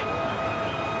you say?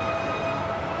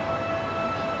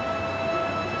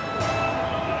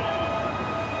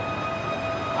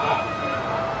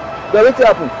 What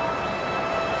happened?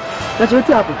 That's what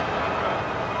happened.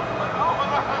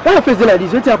 Why your face like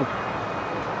this? What happened?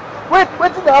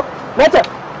 Wait it up. Later.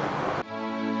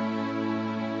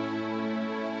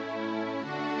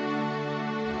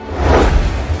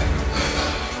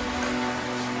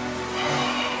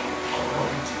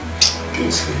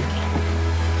 Kingsley.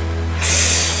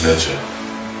 Nature.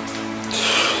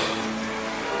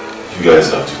 You guys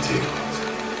have to take it.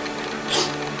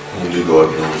 Only God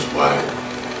knows why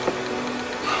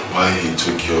he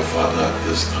took your father at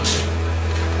this time.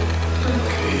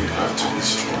 Okay, you have to be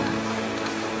strong.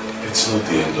 It's not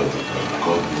the end of the world.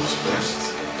 God knows best.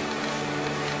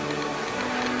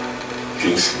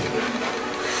 Kingsley,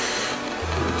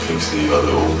 you are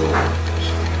the older one.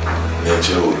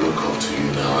 Nature will look up to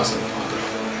you now as a father.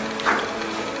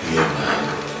 Be a man.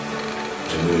 I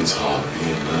know it's hard. Be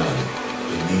a man.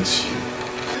 He needs you.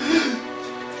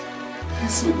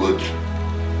 He's so much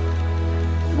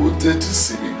wanted to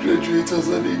see me graduate as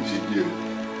an engineer.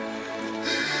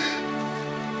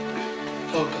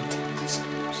 How not have this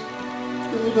close?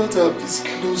 How not have this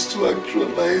close to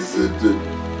actualizing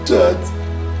that?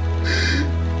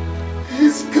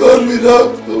 He's gone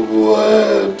without a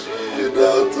word.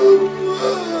 Without a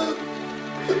word.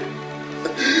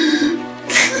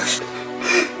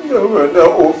 No, we're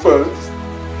not orphans.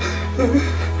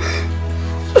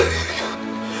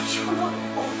 You're not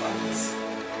orphans.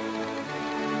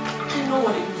 I know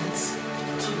what it means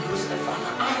to lose a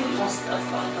father. I lost a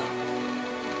father.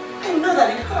 I know that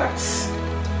it hurts.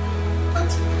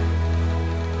 But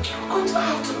you're going to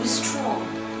have to be strong.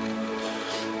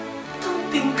 Don't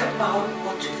think about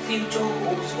what your future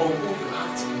holds or who you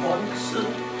have to run to.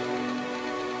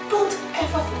 Don't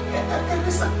ever forget that there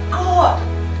is a God.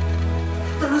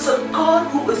 There is a God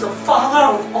who is a father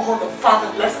of all the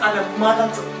fatherless and a mother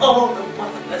to all the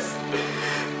motherless.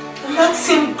 And that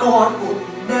same God will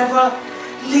never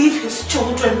leave his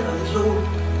children alone.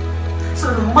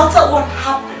 So no matter what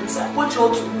happens, I want you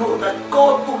all to know that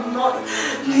God will not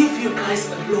leave you guys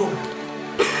alone.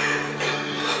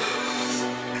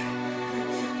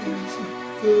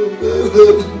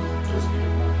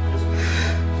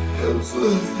 I'm so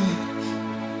sorry.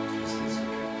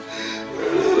 I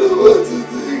don't know what to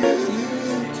think anymore.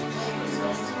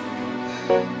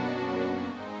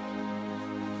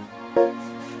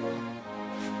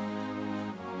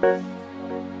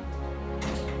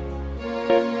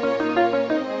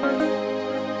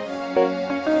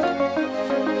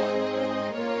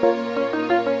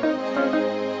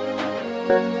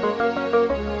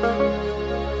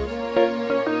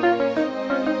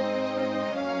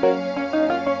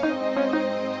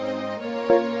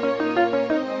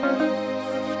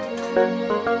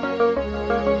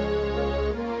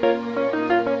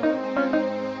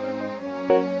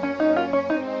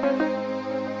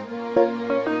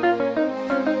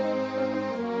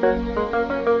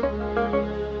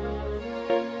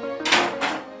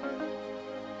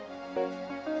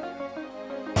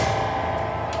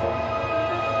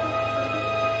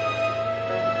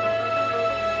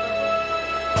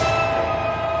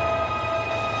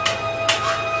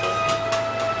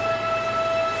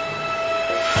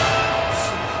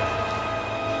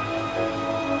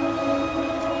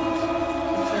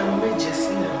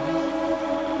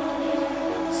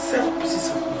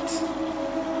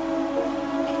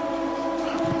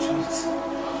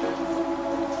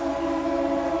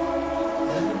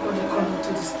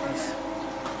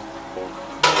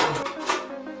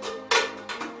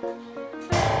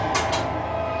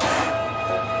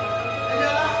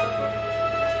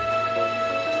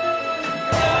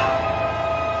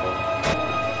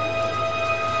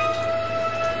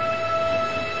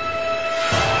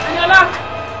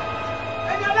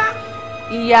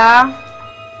 Yeah.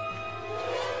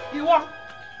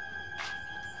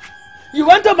 You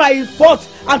went to my pot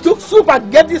and took soup and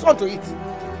gave this one to eat.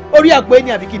 Oria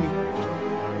Gweni Abikini.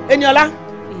 Eniola?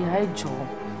 Yeah, Joe.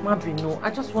 Mabino, I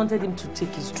just wanted him to take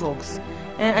his drugs.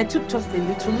 And I took just a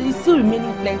little. He's still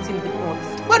remaining plenty in the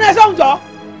pot. When I saw Joe,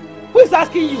 who is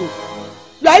asking you?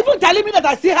 You are even telling me that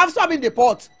I still have some in the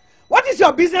pot. What is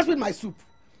your business with my soup?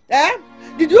 Eh?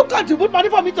 Did you contribute money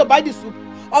for me to buy the soup?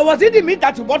 Or was it the meat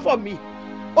that you bought for me?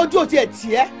 Ojo tie,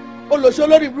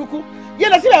 Olosholori Bruku.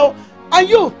 And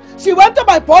you, she went to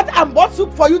my pot and bought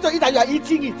soup for you to eat and you are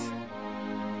eating it.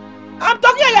 I'm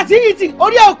talking and you are still eating.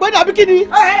 Oria Okwen Abikini.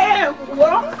 Hey,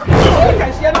 what?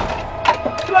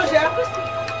 Close here.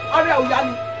 Oria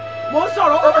Uyani.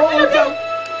 Monsoro. Why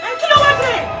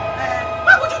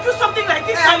would you do something like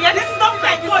this? This is not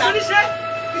like this.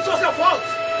 It was your fault.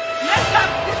 Next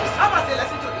time, this will serve as a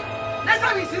lesson to me. Next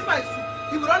time he sees my soup,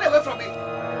 he will run away from it.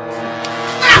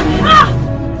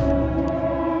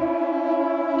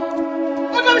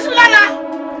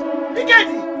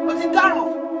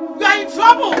 You are in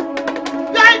trouble.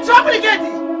 You are in trouble,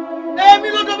 Igedi.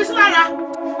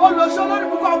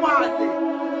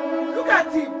 Look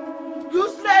at him.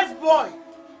 Useless boy.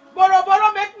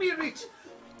 Boro make me rich.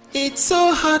 It's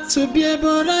so hard to bear,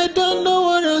 but I don't know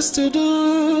what else to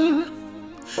do.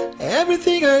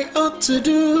 Everything I ought to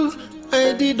do,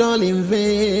 I did all in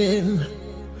vain.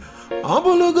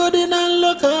 Obulugodina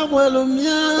loka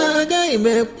walumya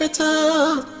gaime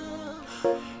peta.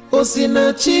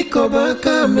 Osina chiko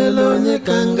baka melonye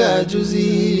kanga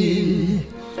juzi.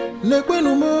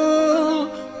 Nekwenumo,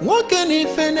 wakeni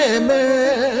feneme.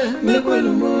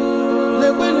 Nekwenumo,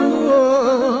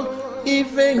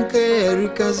 ifenke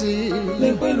rikazi.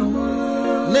 Nekwenumo,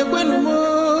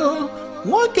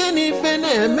 wakeni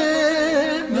feneme.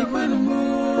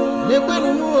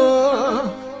 Nekwenumo,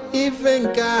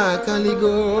 ifenka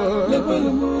kaligo.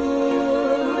 Nekwenumo.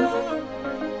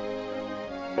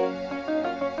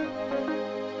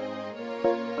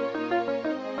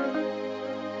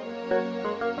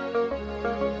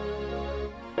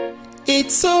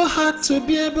 It's so hard to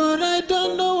bear, but I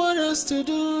don't know what else to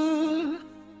do.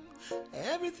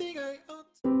 Everything I ought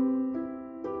to.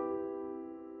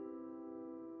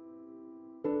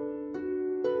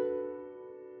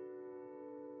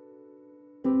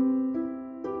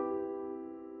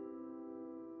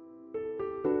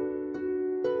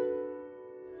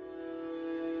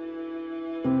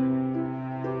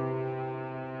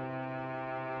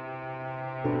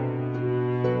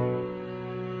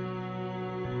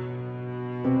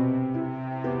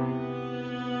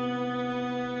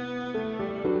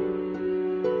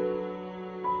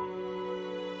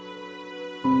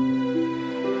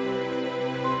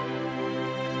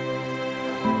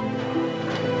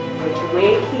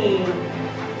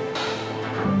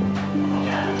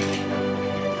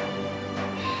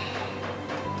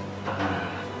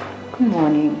 Good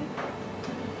morning.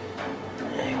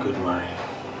 Hey, good morning.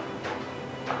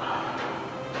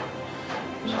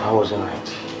 So how was the night?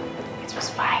 It was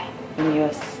fine. And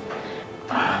yours?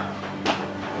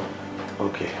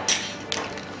 Okay.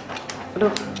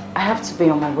 Look, I have to be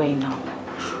on my way now.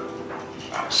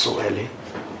 So early?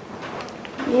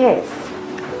 Yes.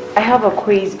 I have a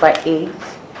quiz by 8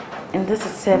 and this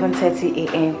is 7:30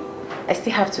 a.m. I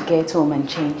still have to get home and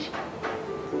change.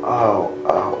 Oh.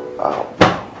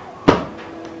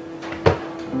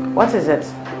 What is it?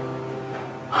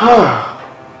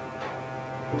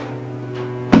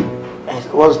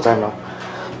 What's the time now?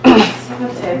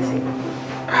 7:30.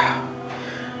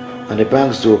 And the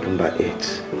banks do open by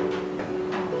 8.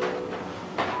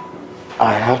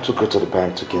 I have to go to the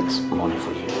bank to get money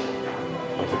for you.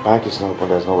 If the bank is not open,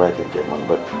 there's no way I can get money,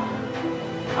 but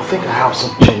I think I have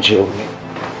some change here with me. I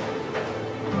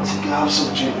think I have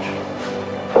some change.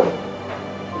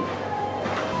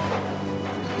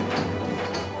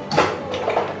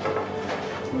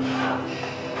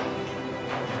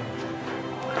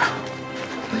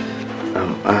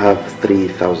 I have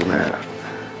 3,000 naira.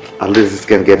 At least this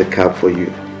can get a cab for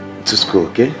you to school,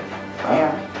 okay?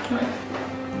 Yeah.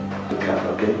 A cab,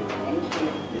 okay?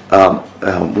 Thank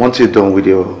you. Once you're done with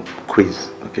your quiz,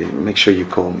 okay, make sure you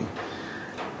call me.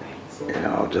 You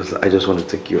know, I just want to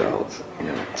take you out. You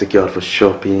know, take you out for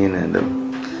shopping and you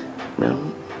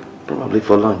know, probably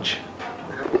for lunch.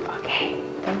 Okay.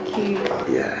 Thank you.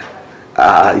 Yeah.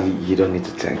 You don't need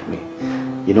to thank me.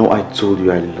 You know, I told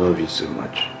you I love you so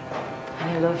much.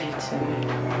 I love you too.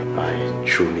 I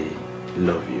truly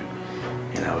love you.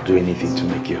 And I'll do anything to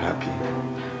make you happy.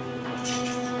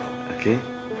 Okay?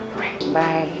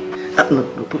 Bye. No,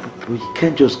 you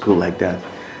can't just go like that.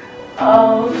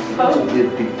 Oh, you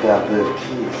pick up the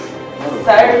keys.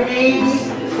 Sorry.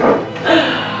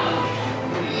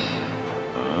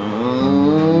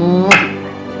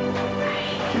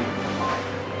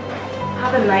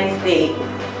 Have a nice day.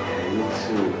 Yeah, you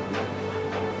too.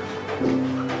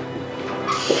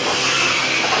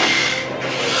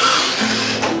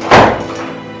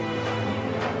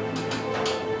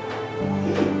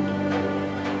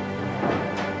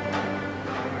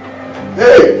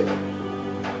 Hey!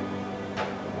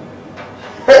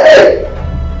 Hey!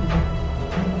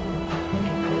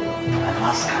 My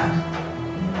last card.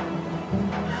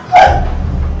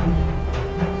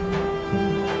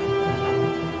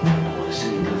 What is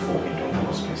it you for me during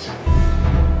those places?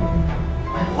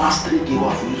 My last 3 days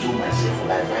I've used on myself for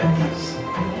like 5 days.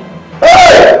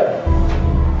 Hey!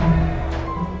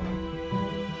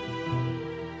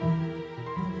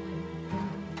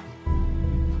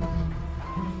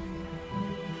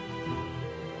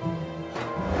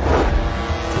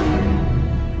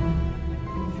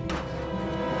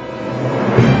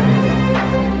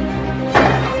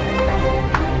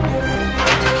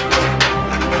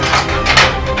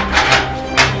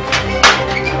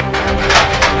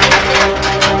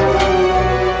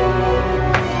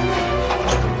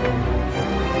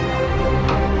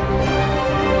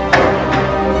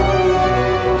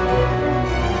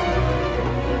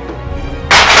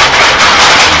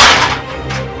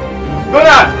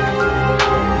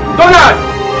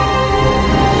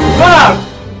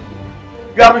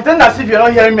 You are pretending as if you are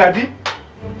not hearing me, Abi.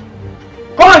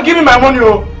 Come and give me my money,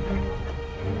 oh.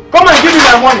 Come and give me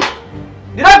my money.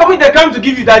 Did I commit the crime to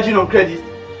give you that gin on credit?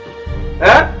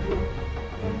 Eh?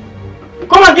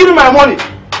 Come and give me my money.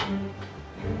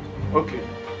 Okay.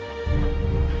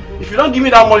 If you don't give me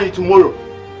that money tomorrow,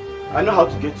 I know how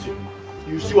to get you.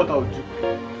 You see what I will do.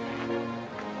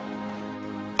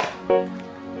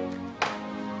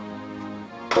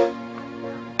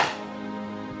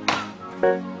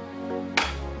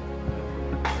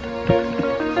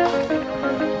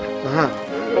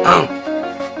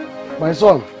 My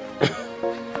son,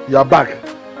 you are back.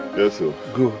 Yes, sir.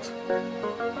 Good.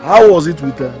 How was it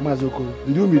with Mazoko?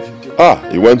 Did you meet him?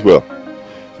 It went well.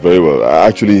 Very well.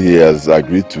 Actually, he has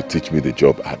agreed to teach me the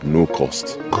job at no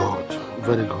cost. Good.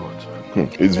 Very good.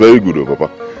 It's very good, oh, Papa.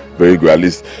 Very good. At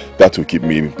least that will keep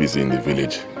me busy in the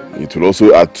village. It will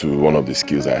also add to one of the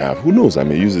skills I have. Who knows? I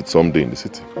may use it someday in the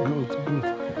city. Good, good.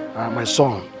 My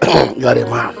son, you are a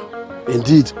man.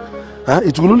 Indeed.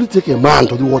 It will only take a man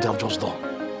to do what you have just done.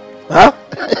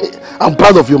 I'm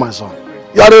proud of you, my son.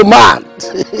 You are a man.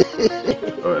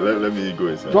 Alright, let me go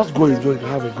inside. Just go enjoy it and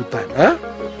have a good time.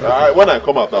 When I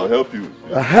come out, I'll help you.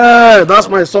 That's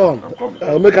my son.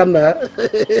 I'll make an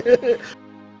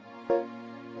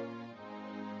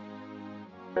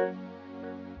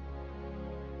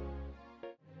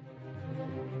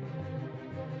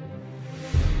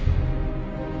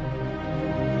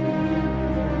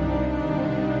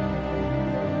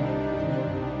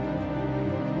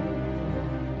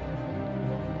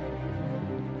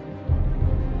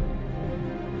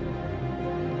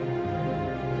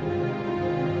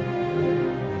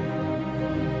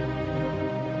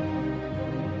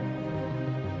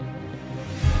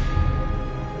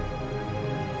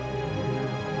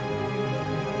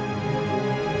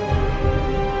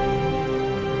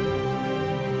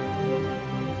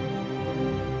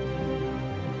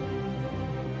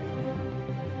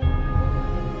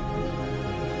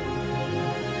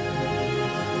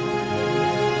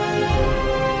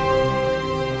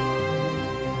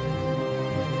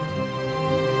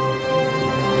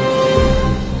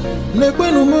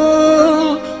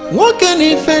Nekwenumo, nwoke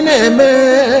n'ife na-eme.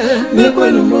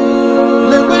 Nekwenumo,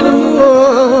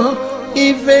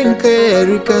 ife nke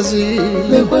erikazi.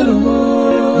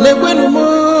 Nekwenumo,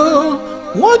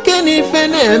 nwoke n'ife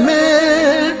na-eme.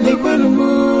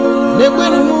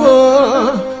 Nekwenumo,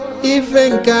 ife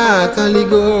nke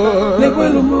akaligo.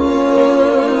 Nekwenumo.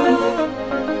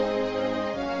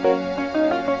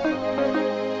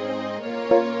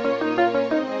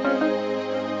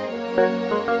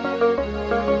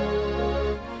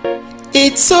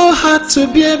 It's so hard to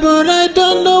bear, but I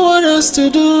don't know what else to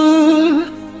do.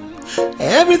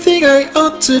 Everything I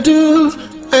ought to do,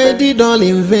 I did all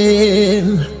in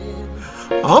vain.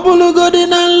 Obulugodi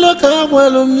na loka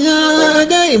walumya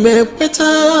agaghị m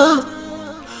ekweta.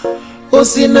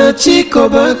 Osina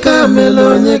chikoba kamelo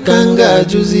onye ka m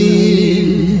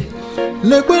ga-ajụzi.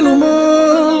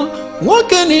 Nekwenumo,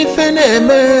 nwoke n'ife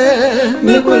na-eme.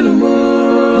 Nekwenumo,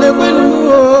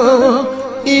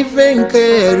 ife nke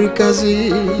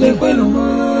erikazi. Nekwenumo,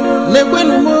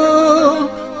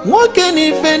 nwoke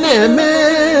n'ife na-eme.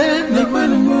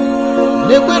 Nekwenumo,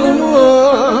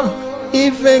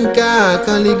 Ifenka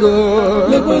Kaligo.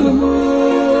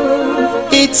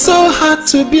 It's so hard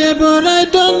to bear, but I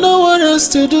don't know what else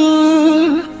to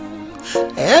do.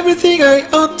 Everything I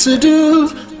ought to do,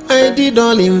 I did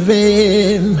all in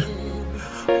vain.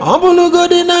 Obulugo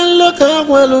dina loka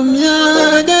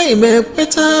walumya gai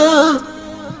mepeta.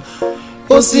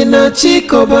 Osina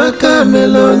chiko baka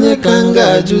melonye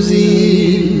kanga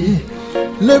juzi.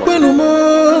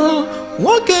 Nekwenumo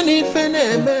wakeni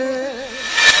feneme.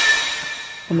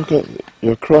 Oh my God,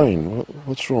 you're crying.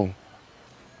 What's wrong?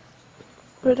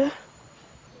 Brother,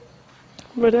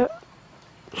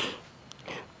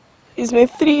 it's been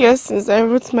 3 years since I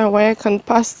wrote my WAEC and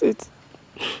passed it.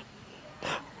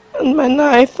 And by now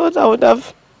I thought I would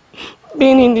have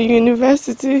been in the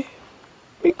university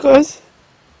because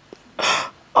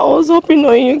I was hoping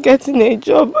on you getting a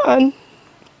job and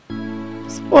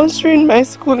sponsoring my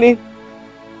schooling.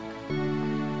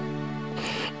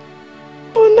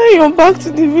 But now you're back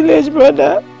to the village,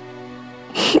 brother.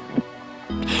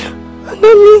 And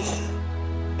that means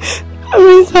I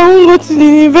won't go to the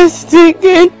university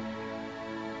again.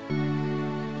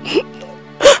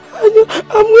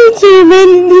 I'm going to remain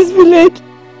in this village.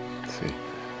 See,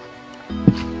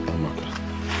 Amaka,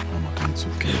 it's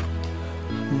okay.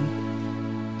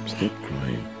 Stop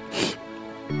crying.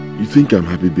 You think I'm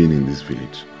happy being in this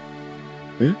village?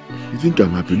 Eh? You think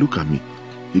I'm happy? Look at me,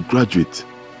 a graduate.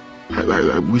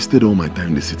 I wasted all my time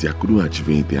in the city. I couldn't achieve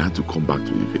anything. I had to come back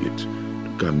to the village.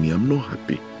 Look at me, I'm not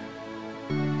happy.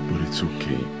 But it's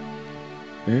okay.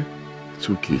 Eh? It's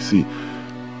okay. See,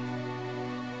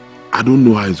 I don't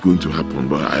know how it's going to happen,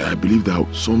 but I believe that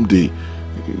someday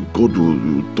God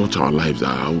will touch our lives.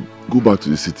 I'll go back to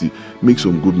the city, make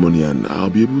some good money, and I'll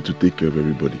be able to take care of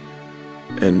everybody.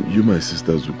 And you, my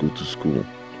sisters, will go to school.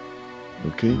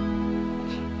 Okay?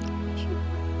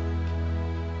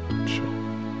 Sure.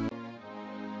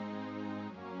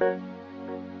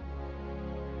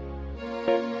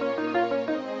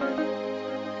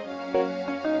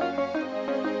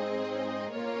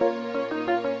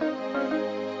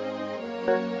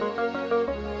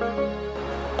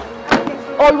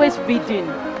 Always reading.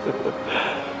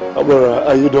 Amara,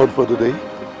 are you done for the day?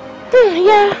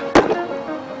 Yeah.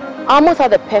 I almost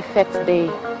had a perfect day.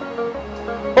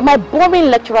 But my boring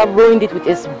lecturer ruined it with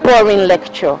his boring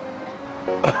lecture.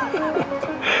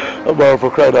 Amara, for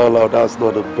crying out loud, that's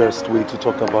not the best way to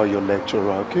talk about your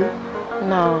lecturer, okay?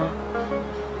 No.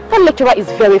 That lecturer is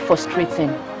very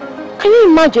frustrating. Can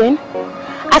you imagine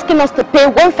asking us to pay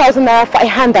 1,000 naira for a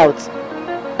handout?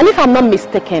 And if I'm not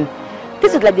mistaken,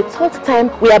 this is like the 3rd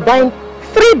time we are buying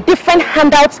 3 different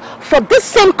handouts for this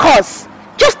same course,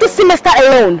 just this semester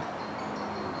alone.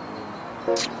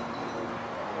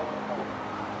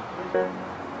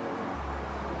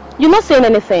 You're not saying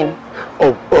anything.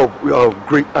 Oh,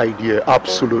 great idea.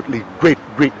 Absolutely. Great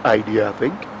idea, I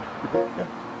think. Yeah.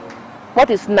 What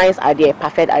is nice idea,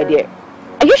 perfect idea?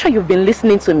 Are you sure you've been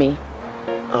listening to me?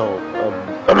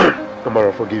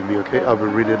 Amara, forgive me, okay? I've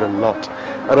been reading a lot.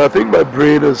 And I think my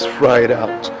brain is fried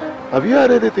out. Have you had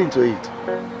anything to eat?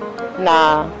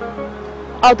 Nah.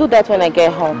 I'll do that when I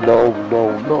get home. No.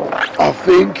 I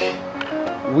think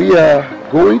we are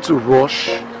going to rush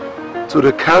to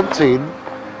the canteen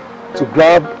to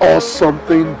grab us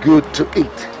something good to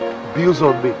eat. Bills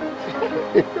on me.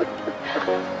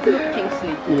 Look,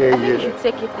 Kingsley, I think you should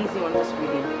take it easy on this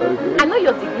reading. Okay. I know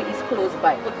your degree is close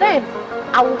by, but then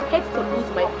I will hate to lose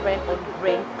my friend on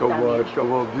brain damage.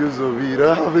 Come on, bills on me. You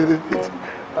don't have anything.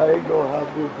 I ain't gonna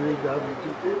have no brain damage,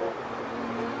 okay?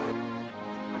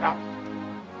 Now,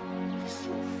 this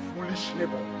your foolish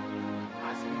neighbor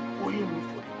has been owing me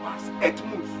for the past 8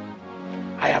 months.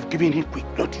 I have given him quick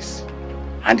notice,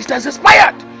 and it has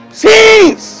expired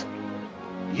since.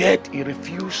 Yet he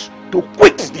refused to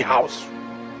quit the house.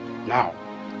 Now,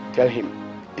 tell him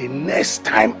the next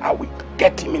time I will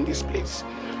get him in this place,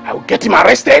 I will get him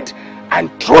arrested and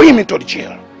throw him into the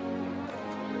jail.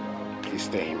 Please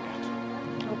tell him that.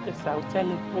 Okay, sir. I'll tell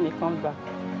him when he comes back.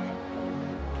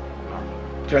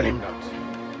 Tell him that.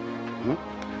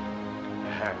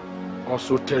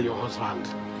 Also tell your husband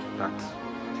that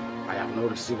I have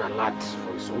not received a lot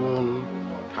for his own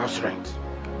house rent.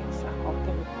 Okay, sir. I'll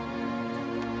tell him.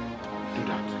 Do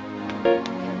that.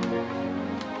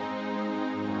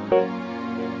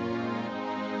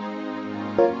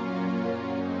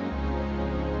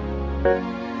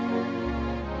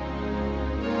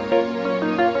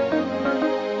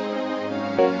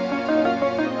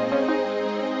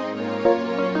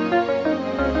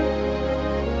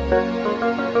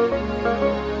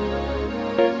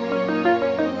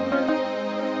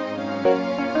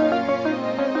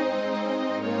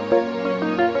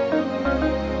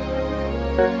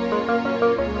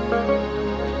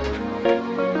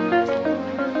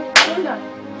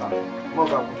 Not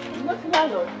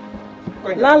landlord.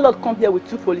 Landlord come here with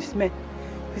 2 policemen.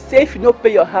 He say if you don't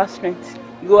pay your house rent,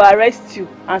 he will arrest you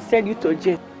and send you to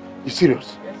jail. You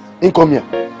serious? Yes. In come here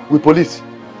with police.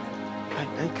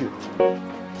 Thank you.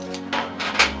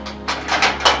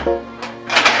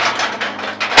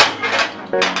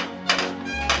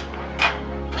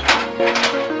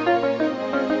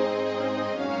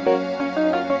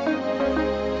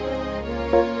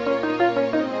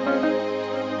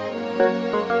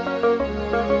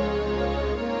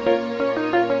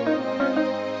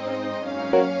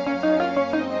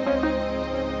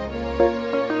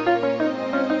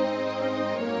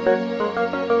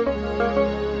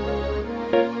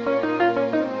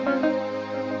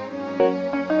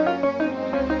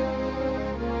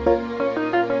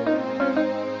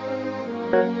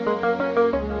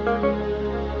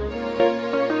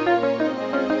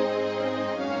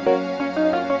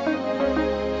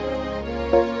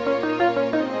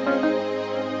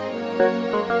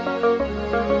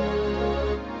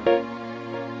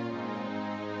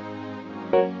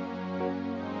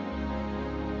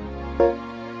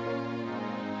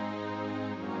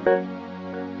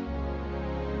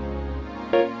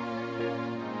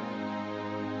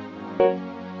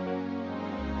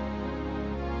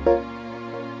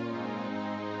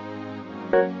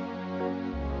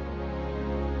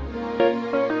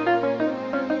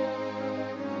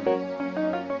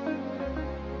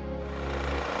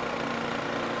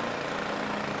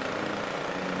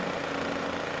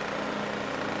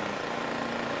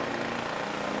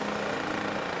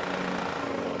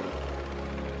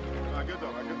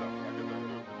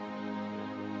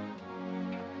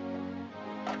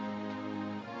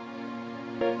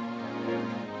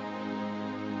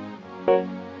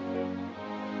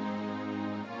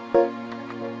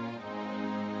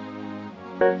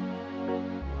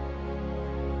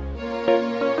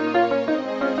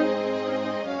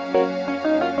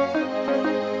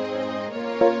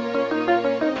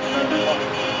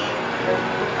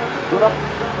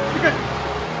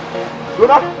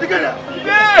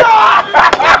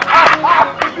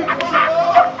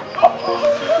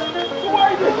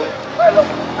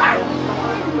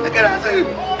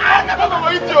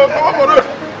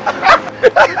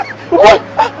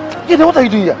 What are you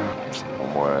doing here?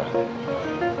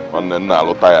 I'm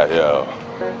tired here,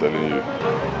 I'm telling you.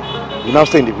 You now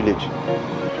stay in the village.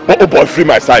 Oh boy, free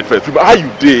my side first. How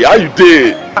you dey? How you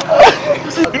dey?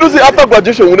 You know, say after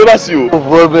graduation, we never see you.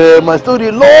 Oh boy, my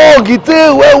story long, it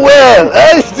well.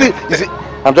 You see,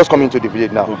 I'm just coming to the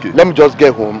village now. Okay. Let me just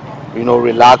get home, you know,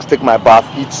 relax, take my bath,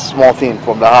 eat small thing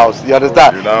from the house. You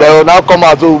understand? You know? They will now come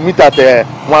out, so we'll meet at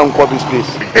one coffee's place.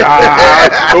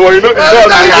 Oh, you know,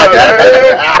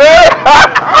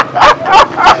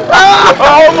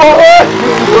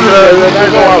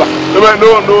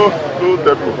 no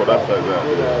temple for that side there.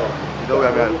 You know where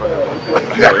I'm from.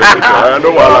 No,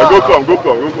 go come.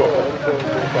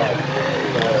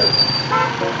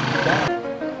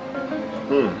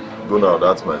 Go now,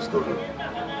 that's my story.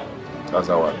 That's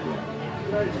how I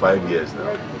go. 5 years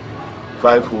now.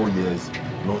 5 whole years,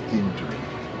 nothing doing.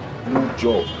 No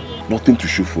job. Nothing to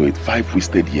show for it. 5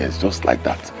 wasted years, just like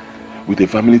that. With a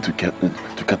family to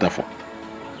cater for.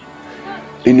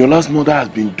 Enola's mother has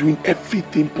been doing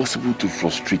everything possible to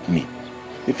frustrate me.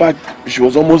 In fact, she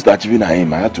was almost achieving her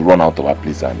aim. I had to run out of her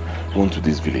place and run to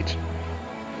this village.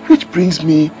 Which brings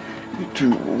me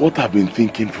to what I've been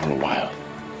thinking for a while.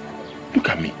 Look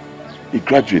at me, a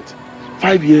graduate,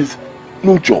 5 years,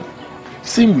 no job.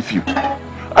 Same with you.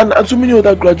 And so many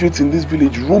other graduates in this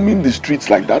village roaming the streets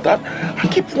like that. I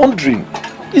keep wondering,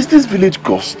 is this village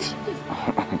cursed?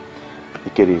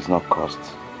 Ikedi, it's not cursed.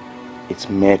 It's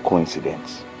mere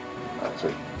coincidence.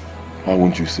 Actually, why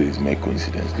won't you say it's mere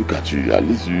coincidence? Look at you. At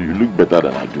least you look better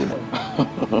than I do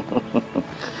now.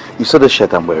 You saw the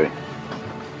shirt I'm wearing.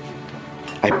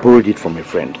 I borrowed it from a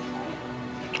friend.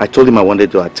 I told him I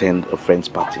wanted to attend a friend's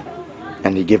party,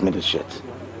 and he gave me the shirt.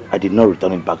 I did not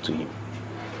return it back to him.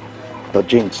 But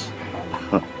James,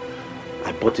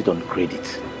 I bought it on credit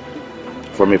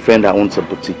from a friend that owns a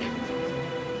boutique.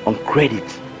 On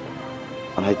credit.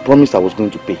 And I promised I was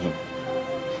going to pay him.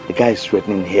 The guy is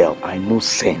threatening hell. I know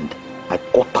send. I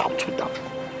got out with them.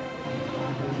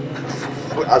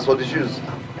 As for the shoes,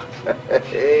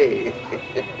 hey,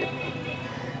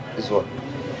 this one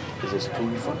is a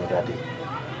story for another day.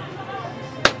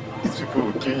 These people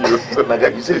will kill you. My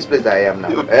God, you see this place that I am now?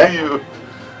 They'll kill you.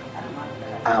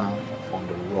 I'm on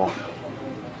the run.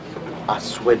 I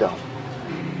swear down.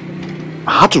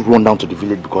 I had to run down to the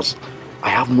village because I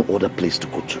have no other place to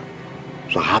go to.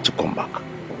 So I had to come back.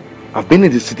 I've been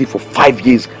in the city for 5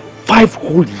 years. 5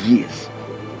 whole years.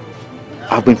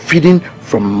 I've been feeding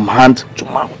from hand to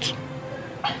mouth.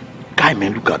 Guy,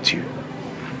 man, look at you.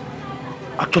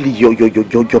 Actually, you're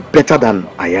better than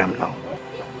I am now.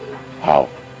 How?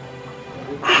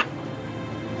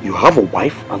 You have a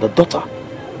wife and a daughter.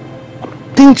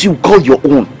 Things you call your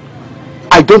own.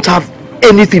 I don't have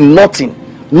anything, nothing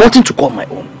to call my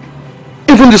own.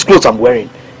 Even these clothes I'm wearing,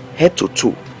 head to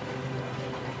toe.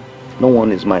 No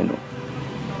one is mine. No.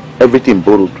 Everything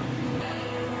borrowed.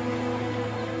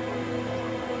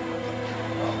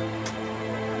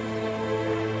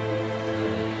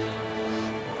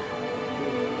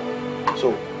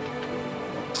 So,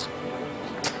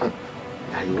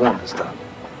 you won't understand.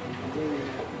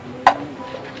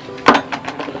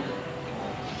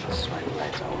 That's why the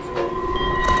lights are off.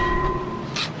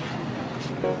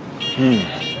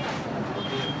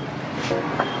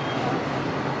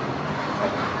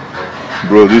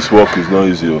 Bro, this work is not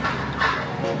easy. I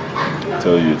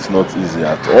tell you, it's not easy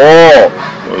at all.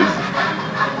 Not easy.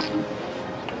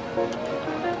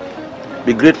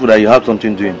 Be grateful that you have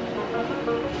something doing.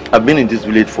 I've been in this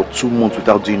village for 2 months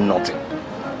without doing nothing.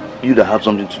 You that have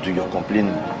something to do, you're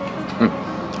complaining.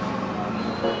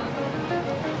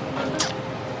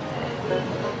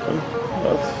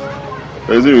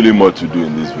 There isn't really much to do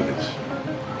in this village.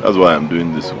 That's why I'm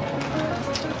doing this one.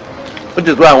 Which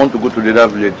is why I want to go to the other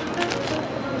village.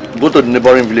 Go to the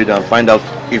neighboring village and find out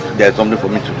if there's something for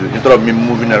me to do, instead of me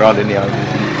moving around anyhow.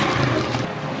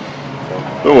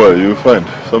 Don't worry, you'll find.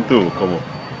 Something will come up.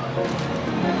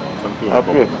 Something will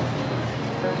come up.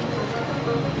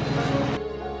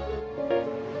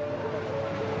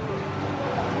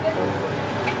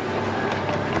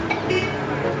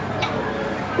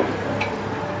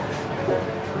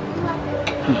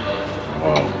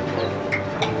 Wow.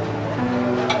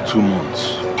 2 months.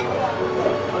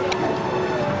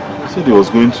 I said he was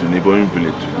going to the neighboring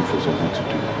village to look for something to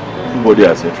do. Nobody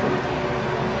has heard from him.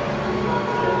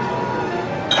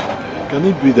 Can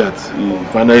it be that he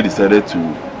finally decided to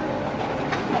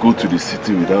go to the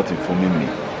city without informing me?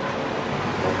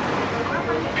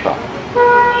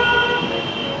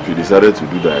 If he decided to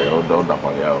do that, I'll down the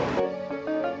fire.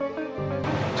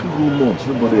 2 whole months,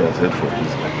 nobody has heard from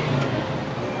this guy.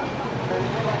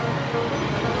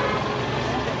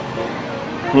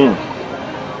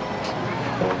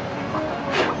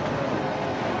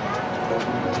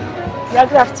 Yeah,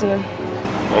 good afternoon.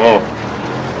 Oh,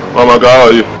 Mama, how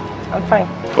are you? I'm fine.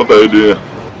 What are you doing?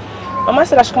 Mama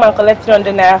said I should come and collect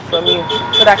 300 naira from you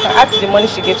so that I can add to the money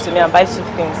she gave to me and buy soup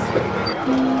things.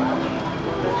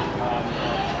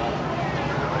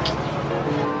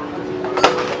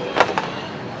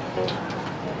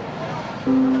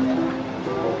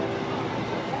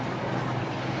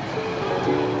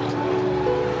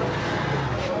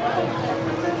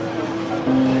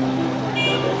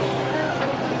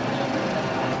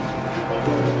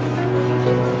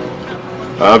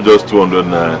 I have just 200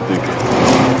 naira, I think.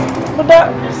 But that,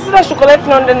 she said I should collect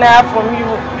 300 naira from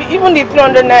you. Even the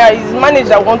 300 naira is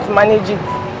managed, I want to manage it.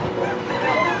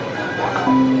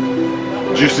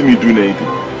 Did you see me doing anything?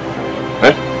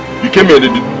 Eh? You came here,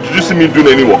 did you see me doing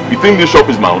any work? You think this shop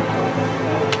is my own?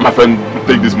 My friend,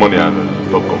 take this money and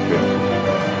stop complaining.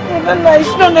 It's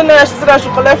 300 naira she said I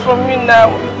should collect from you now.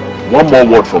 One more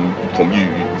word from you,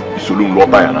 Isolum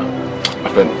Lotayana. My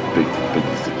friend, take this.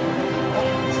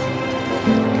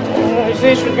 You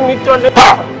say you should give me 200.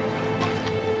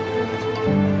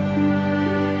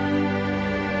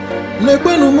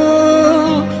 Lekwenumo,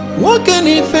 woke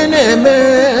ni feneme.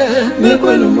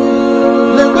 Lekwenumo,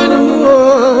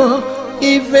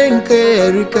 ivenke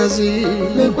erikazi.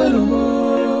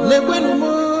 Lekwenumo,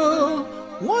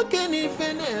 woke ni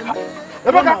feneme.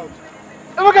 Emeka,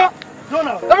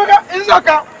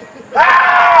 Izoka.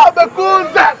 Ah,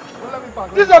 Bekunze.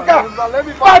 Izoka.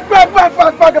 Back.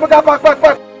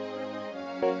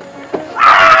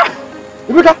 Emeka.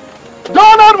 Emeka,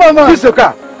 Donald, mama.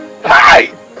 Izoka.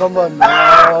 Hi. Come on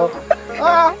now.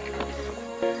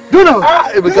 Donald.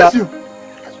 Emeka.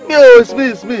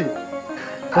 It's me.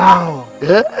 Wow.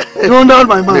 Yeah? Donald,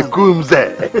 my man. Bekunze.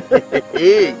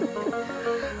 Hey.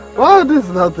 Well, this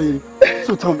is nothing.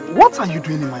 So tell me, what are you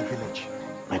doing in my village?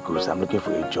 Michael, I'm looking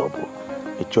for a job.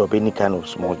 A job, any kind of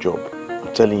small job.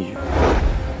 I'm telling you.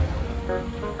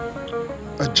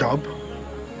 A job?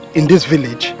 In this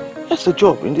village? Yes, a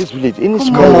job in this village. Any Come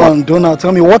small on, Donald,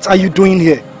 tell me, what are you doing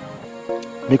here?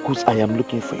 Because I am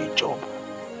looking for a job.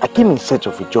 I came in search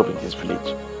of a job in this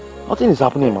village. Nothing is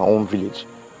happening in my own village.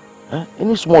 Huh?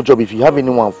 Any small job, if you have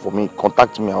anyone for me,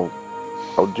 contact me, I'll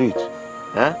do it.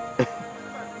 Huh?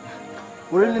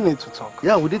 We really need to talk.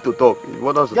 Yeah, we need to talk.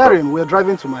 What else? Garen, we're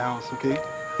driving to my house, okay?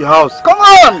 Your house. Come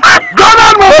on! Come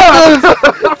on, man!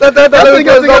 Let me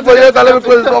close it for you. Let me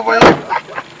close it for you.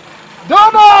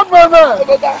 Come on, man!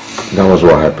 That was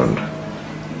what happened.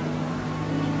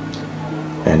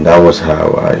 And that was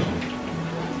how I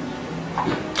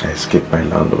escaped my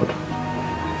landlord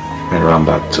and ran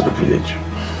back to the village.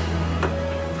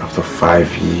 After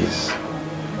 5 years.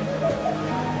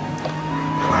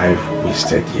 5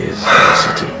 wasted years in the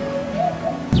city.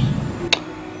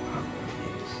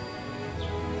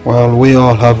 Well, we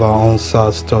all have our own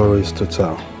sad stories to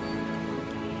tell.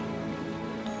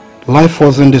 Life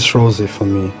wasn't this rosy for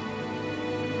me.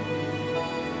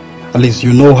 At least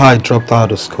you know how I dropped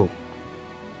out of school.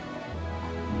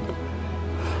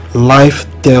 Life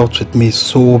dealt with me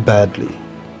so badly.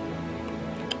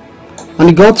 And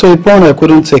it got to a point I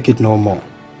couldn't take it no more.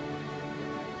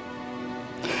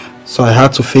 So I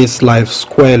had to face life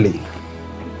squarely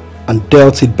and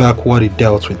dealt it back what it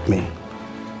dealt with me.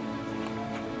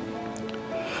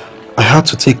 I had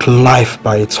to take life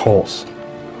by its horse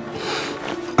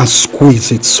and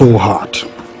squeeze it so hard.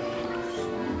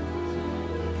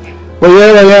 But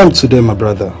here I am today, my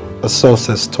brother, a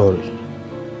success story.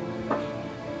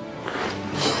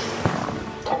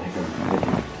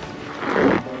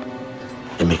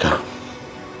 Emeka,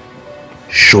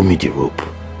 show me the rope.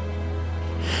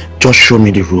 Just show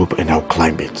me the rope and I'll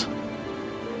climb it.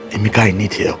 Emeka, I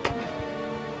need help.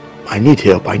 I need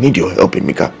help. I need your help,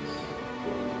 Emeka.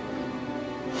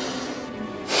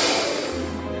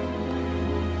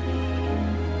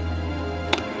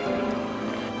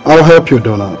 I'll help you,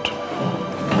 Donald.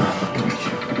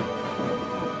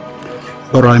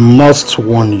 But I must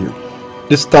warn you,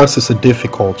 this task is a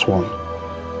difficult one.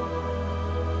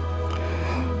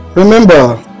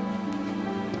 Remember,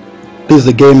 this is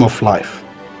a game of life,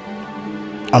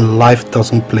 and life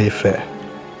doesn't play fair.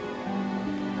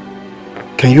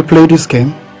 Can you play this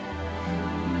game?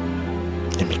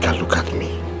 Emeka, look at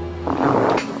me.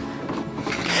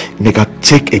 Emeka,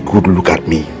 take a good look at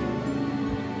me.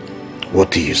 What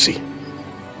do you see?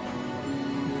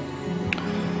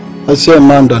 I see a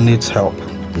man that needs help.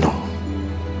 No.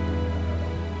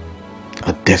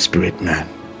 A desperate man.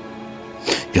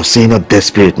 You're seeing a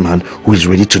desperate man who is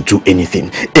ready to do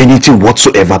anything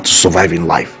whatsoever to survive in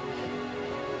life.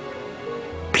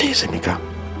 Please, Emeka,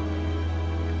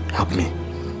 help me.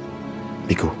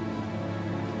 Biko,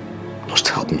 just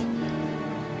help me.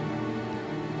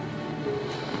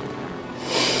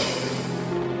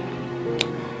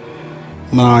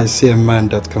 Now I see a man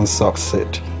that can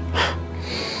succeed.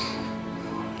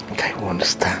 Can you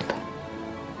understand?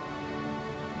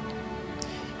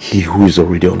 He who is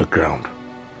already on the ground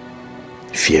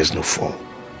fears no fall.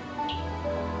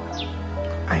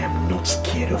 I am not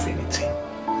scared of anything.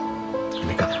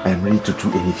 Emeka, I am ready to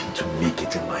do anything to make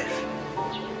it in life.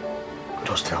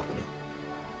 Just help me.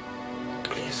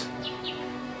 Please.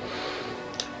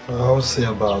 I'll see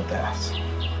about that.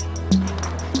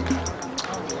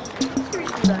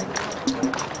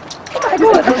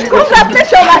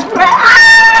 Congratulations, my friend!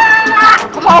 Ah!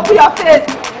 Come on, open your face!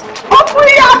 Open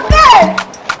your face!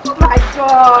 Oh my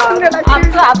God! I'm so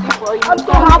happy for you. I'm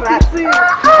so happy too.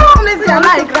 Listen, I'm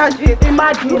not a graduate.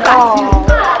 Imagine. Look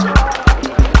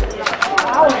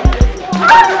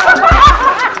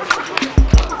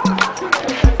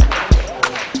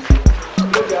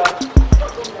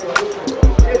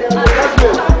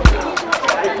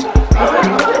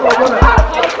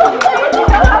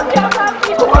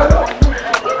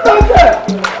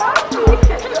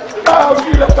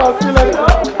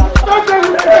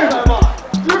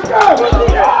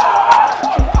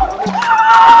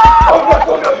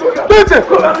at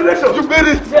Congratulations! You made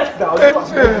it! Yes, now.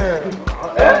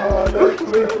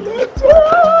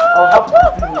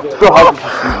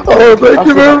 Oh, thank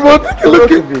you very much.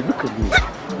 Look at me. Look at me.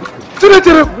 Look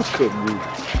at me.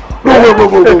 No,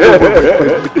 wait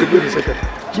a second.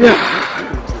 Yeah.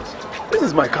 This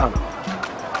is my car now.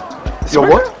 Your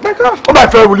what? My car. Oh, my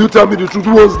friend, will you tell me the truth?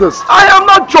 Who was this? I am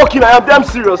not joking. I am damn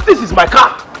serious. This is my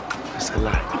car. It's a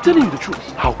lie. I'm telling you the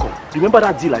truth. How come? Remember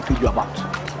that deal I told you about?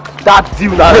 That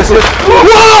deal now. Yes, yes.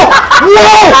 Whoa!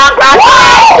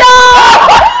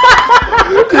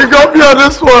 You got me on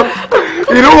this one.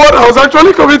 You know what? I was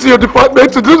actually coming to your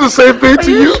department to do the same thing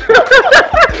to you.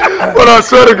 But I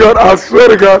swear to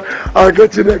God, I'll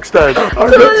get you next time. Too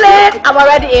late. I'm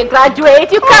already a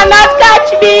graduate. You cannot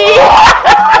catch me.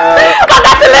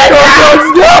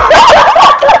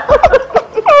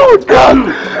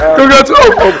 Congratulations.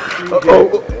 Oh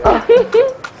God.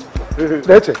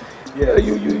 Congratulations. Yeah,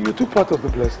 you took part of the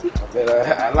blessing.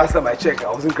 Last time I checked, I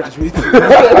wasn't graduating.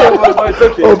 It's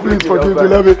okay. Oh, please forgive me.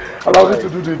 Allow me to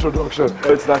do the introduction.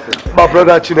 No, it's nothing. My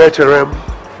brother Chinecherem,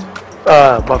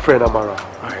 My friend Amara.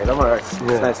 Alright, Amara. It's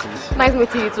nice to meet you. Nice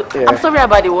meeting you too. Yeah. I'm sorry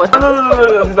about the water.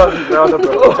 No.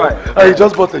 Fine. You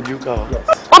just bought a new car.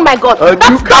 Yes. Oh my God!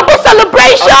 That's double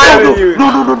celebration!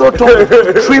 No, double.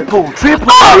 Triple.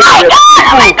 Oh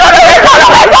my God!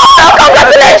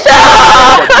 Congratulations!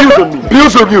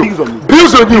 Bills on you.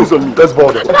 Let's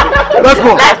ball them.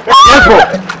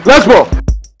 Let's ball.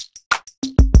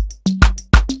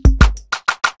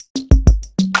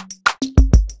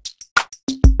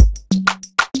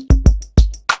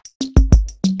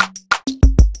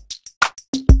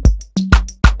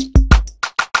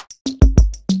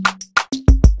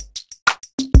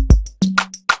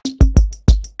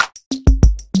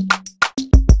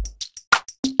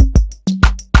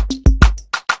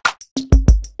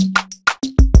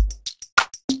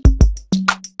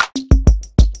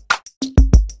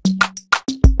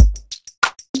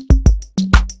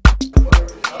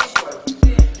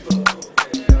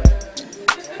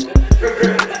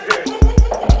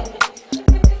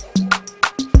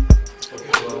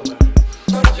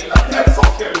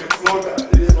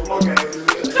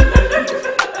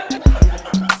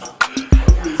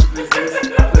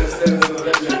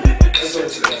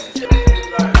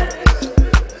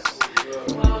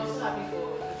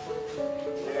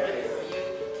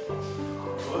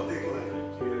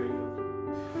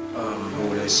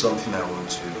 There's something I want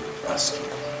to ask you.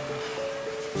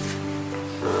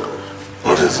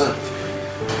 What is that?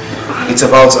 It's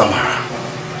about Amara.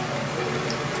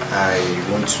 I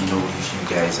want to know if you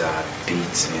guys are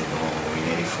dating or in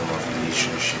any form of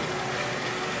relationship.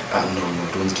 No,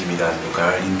 don't give me that look. I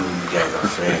already know you guys are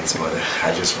friends, but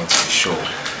I just want to be sure.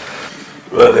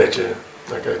 Well, Eche,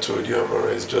 like I told you,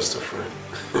 Amara is just a friend.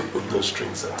 No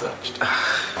strings attached.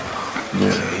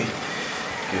 Okay.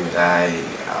 Good. I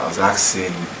was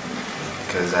asking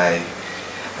because I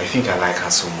think I like her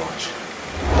so much.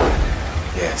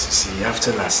 Yes, you see,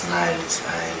 after last night,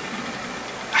 I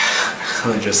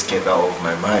can't just get that off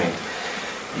my mind.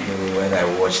 You know, when I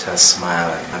watched her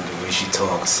smile and the way she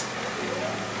talks,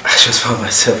 I just found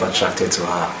myself attracted to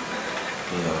her.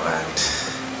 You know, and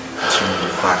through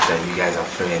the fact that you guys are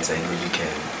friends, I know you can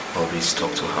always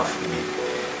talk to her for me.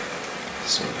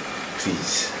 So,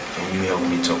 please, can you help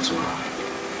me talk to her?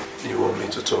 You want me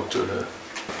to talk to her?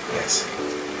 Yes.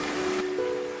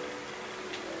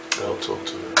 I'll talk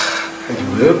to her. You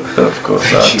will? Of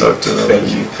course, I'll talk to her. Thank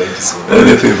you so much.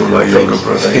 Anything for my younger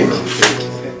brother. Thank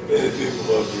you. Anything for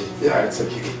my brother. Yeah, it's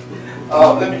okay.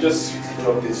 Let me just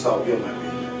drop this. I'll be on my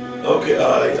way. Okay,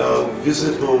 I'll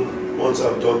visit home once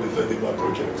I'm done defending my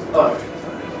project. Alright.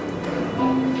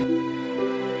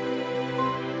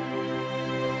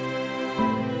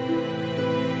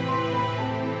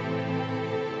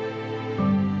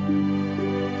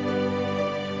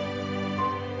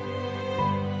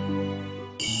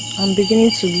 I'm beginning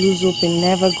to lose hope in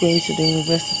never going to the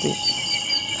university.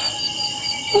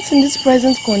 Not in this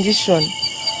present condition.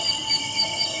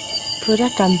 Brother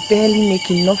can barely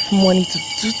make enough money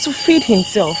to feed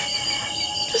himself.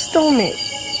 Just tell me,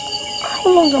 how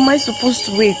long am I supposed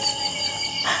to wait?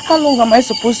 How long am I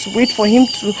supposed to wait for him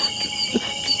to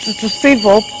save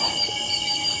up,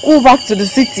 go back to the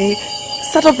city,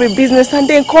 start up a business and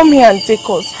then come here and take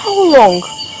us? How long?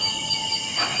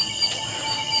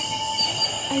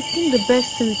 I think the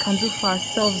best thing we can do for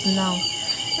ourselves now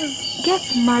is get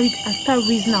married and start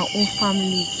raising our own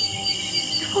families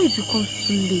before it becomes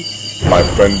too late. My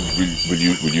friend,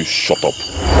 will you shut up?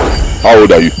 How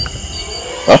old are you?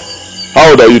 Huh? How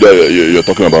old are you that you're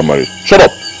talking about marriage? Shut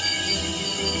up!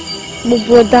 But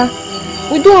brother,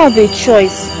 we don't have a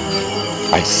choice.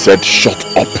 I said shut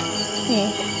up.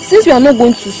 Since we are not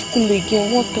going to school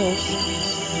again, what else?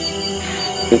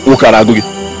 Ukaragugi.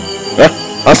 Huh?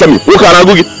 Answer me.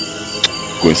 Ukaragugi.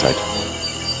 Go inside.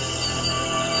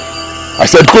 I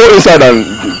said go inside and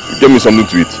get me something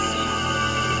to eat.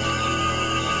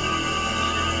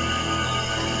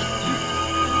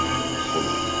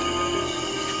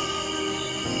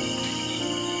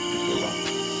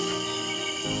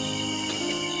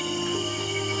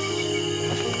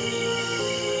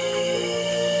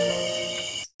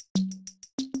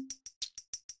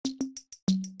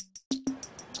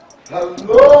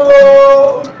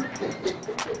 Hello!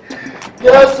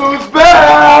 Guess who's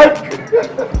back?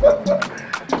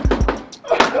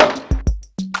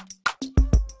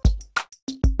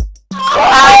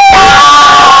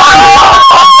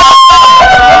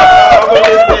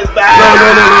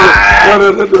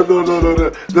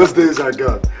 No. Those days are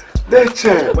gone.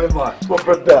 Nature. My man.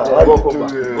 Brother, how you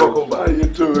doing? Welcome back. How you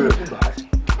doing?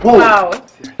 Wow.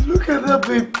 Look at that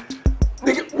babe.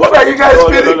 What are you guys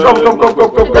feeding? Come.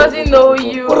 He doesn't know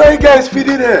you. What are you guys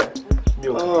feeding her?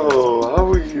 Oh, how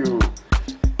are you?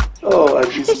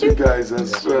 Miss you guys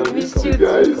as well. Miss Miss you you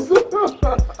guys.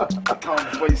 Come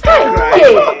before you start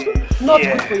crying. Not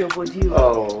good for your body.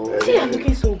 Oh. See, I'm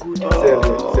looking so good. Tell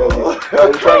me.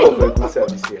 I'm trying for a good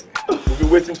service here. We've been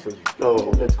waiting for you.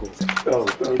 Oh, let's go. Oh,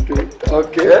 okay.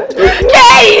 Okay.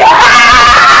 Okay!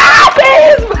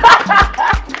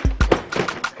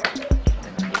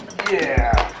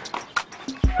 Yeah.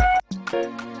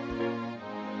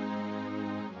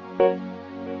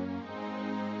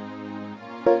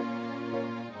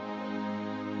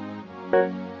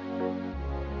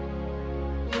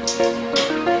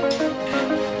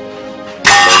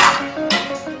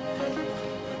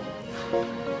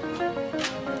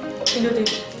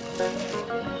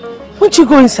 Won't you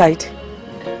go inside?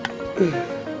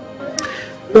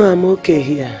 No, I'm okay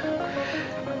here.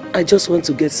 I just want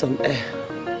to get some air.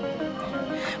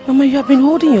 Mama, you have been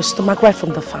holding your stomach right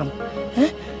from the farm.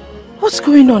 Eh? What's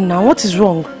going on now? What is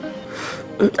wrong?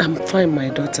 I'm fine, my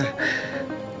daughter.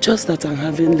 Just that I'm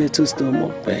having little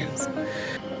stomach pains.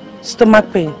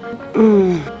 Stomach pain?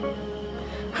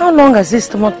 How long has this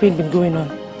stomach pain been going on?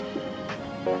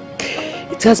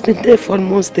 It has been there for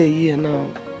almost a year now.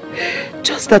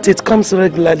 Just that it comes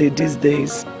regularly these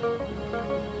days.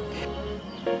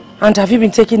 And have you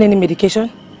been taking any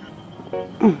medication?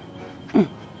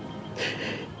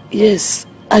 Yes,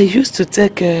 I used to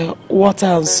take water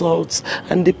and salt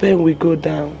and the pain will go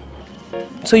down.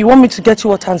 So you want me to get you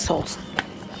water and salt?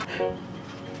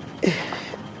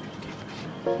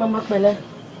 Mama Bele,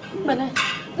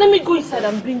 let me go inside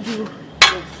and bring you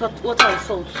water and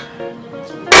salt.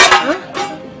 Huh?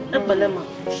 Belema.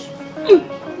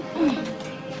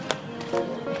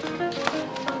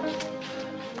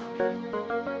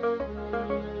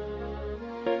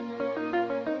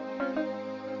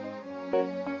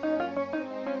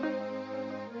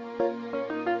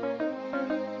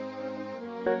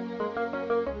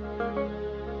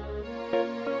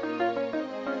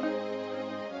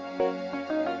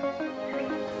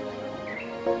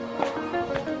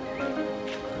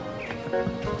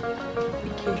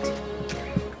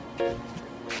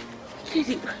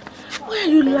 Katie, why are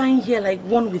you lying here like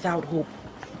one without hope?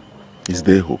 Is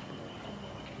there hope?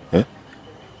 Eh?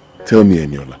 Tell me,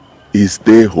 Eniola, is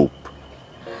there hope?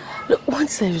 Look,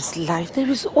 once there is life, there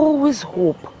is always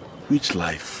hope. Which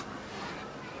life?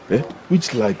 Eh?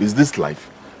 Which life? Is this life?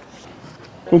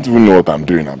 I don't even know what I'm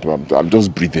doing. I'm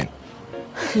just breathing.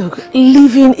 Look,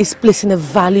 living is placing a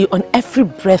value on every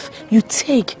breath you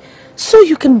take so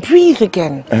you can breathe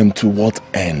again. And to what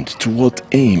end? To what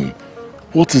aim?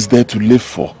 What is there to live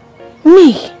for?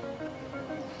 Me.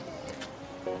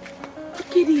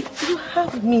 Kitty, you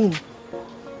have me.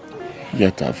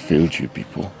 Yet I've failed you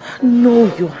people.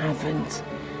 No, you haven't.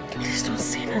 Please don't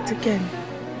say that again.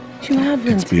 You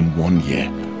haven't. It's been 1 year.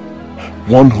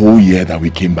 1 whole year that we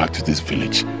came back to this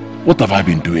village. What have I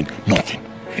been doing? Nothing.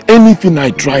 Anything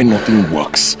I try, nothing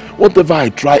works. Whatever I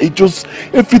try,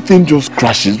 everything just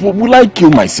crashes. Will I kill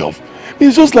myself?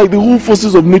 It's just like the whole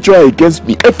forces of nature are against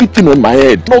me. Everything on my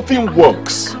head. Nothing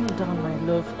works. Calm down, my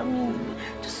love. I mean,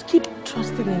 just keep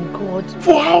trusting in God.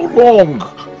 For how long?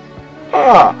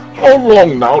 How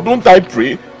long now? Don't I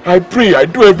pray? I pray, I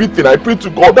do everything. I pray to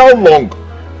God. How long?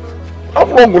 How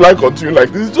long will I continue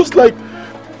like this? It's just like...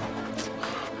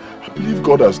 I believe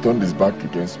God has turned his back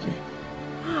against me.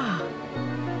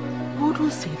 Oh,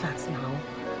 don't say that now.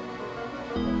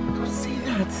 Don't say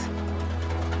that.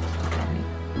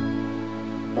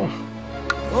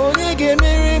 Onye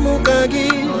ga-emere m ka gị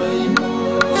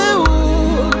ewu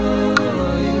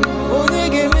onye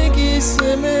ga-eme ka isi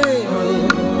eme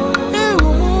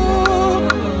ewu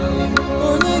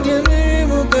onye ga-emere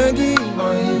m ka gị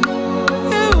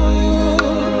ewu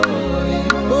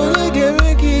onye ga-eme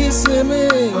ka isi eme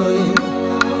ewu.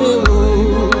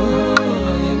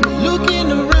 Looking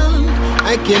around,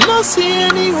 I cannot see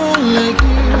anyone like you.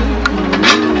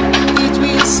 It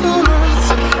will so hurt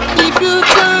if you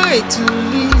try to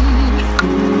leave.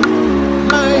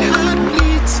 My heart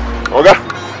beats. Oga,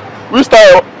 which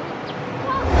style?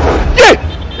 Yeah!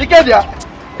 You get there?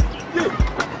 You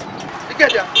get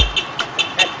there?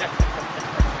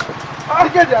 You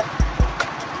get there?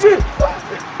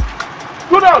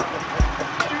 Go down!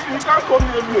 You can't come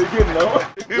near me again now.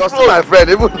 You're still my friend,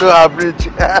 even though I'm rich.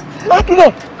 Do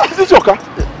not. Is this your car?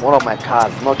 One of my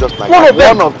cars, not just my One car. of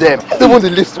them? One of them. Even the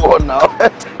least one now.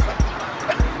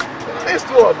 Least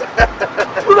one.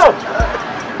 Do not.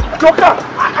 Your car.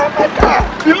 My car.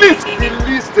 The least. The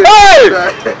least. Hey!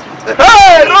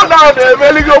 Hey! No, now the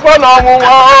Meligo Panama.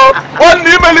 One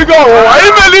new Meligo.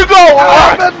 Meligo.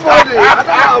 I made money.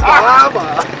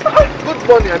 Good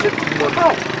money. I made good money.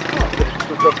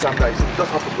 So just calm down. You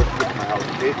just have to go to my house,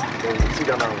 okay? Then we'll sit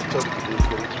down and talk to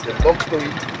you. It's a long story,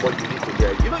 but you need to hear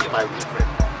it. You know you're my real friend.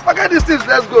 Forget these things,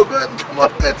 let's go. Go ahead, come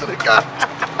on, get to the car.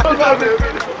 Tell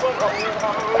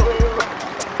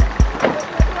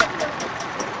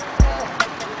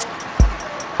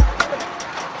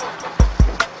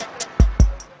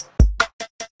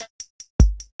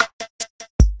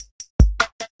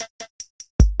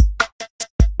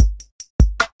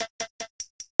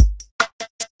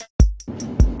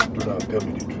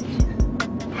me the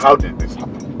truth. How did this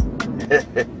happen?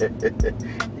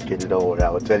 Okay, don't worry, I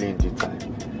will tell you in due time.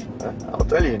 I will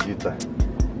tell you in due time.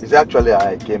 It's actually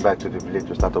I came back to the village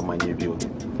to start up my new building.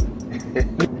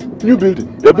 New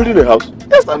building? You're building a house?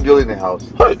 Yes, I'm building a house.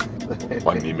 Hi.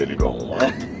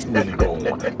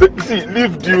 See,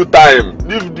 leave due time.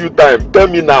 Leave due time. Tell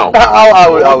me now. I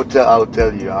will tell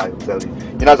you.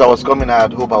 You know, as I was coming, I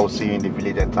had hope I would see you in the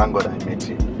village, and thank God I met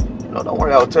you. No, don't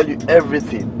worry, I'll tell you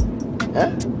everything.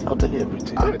 I'll tell you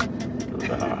everything.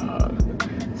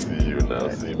 See you now,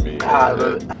 see me.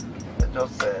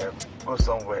 Just go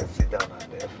somewhere and sit down and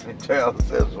enjoy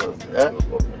ourselves first. No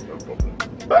problem.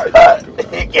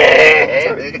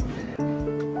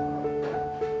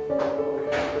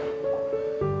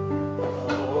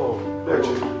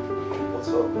 What's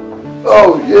up?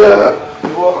 Oh, yeah.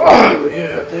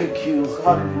 Yeah, thank you.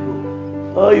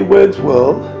 It went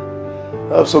well.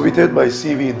 I've submitted my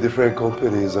CV in different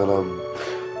companies and I'm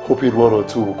hoping one or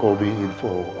two will call me in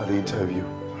for an interview.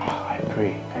 I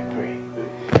pray.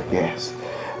 Yes.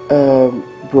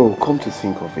 Bro, come to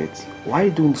think of it, why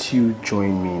don't you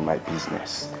join me in my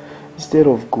business instead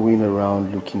of going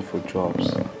around looking for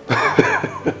jobs?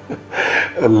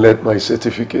 And let my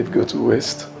certificate go to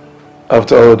waste.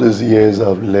 After all these years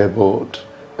I've labored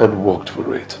and worked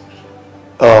for it.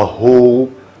 A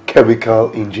whole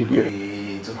chemical engineer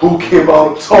who came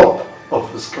out top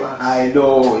of his class. I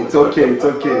know, it's okay,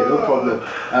 no problem.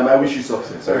 I wish you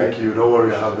success. Thank you, don't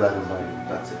worry, I have that in mind.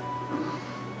 That's it.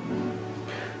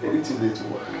 Anything there to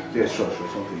work? Yeah, sure,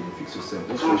 something you fix yourself.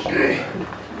 Okay,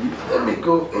 let me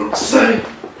go inside.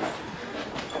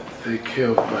 Take care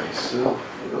of myself,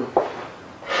 you know.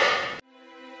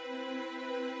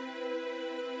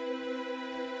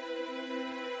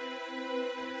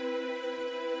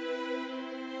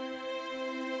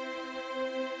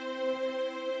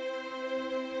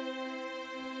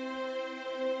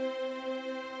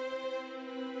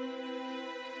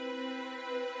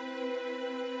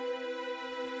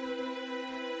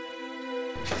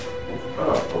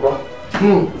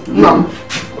 Nam.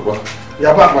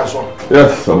 You're back, my son.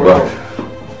 Yes, I'm back.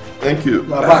 Thank you.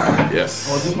 You're back. Yes.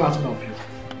 I was just asking of you.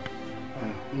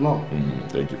 No.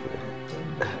 Thank you for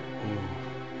that.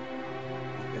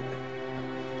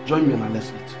 Join me and let's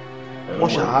eat.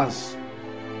 Wash your hands.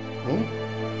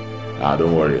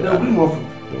 Don't worry. Bring more food.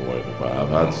 Don't worry, Papa. I've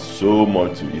had so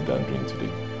much to eat and drink today.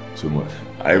 So much.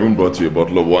 I even brought you a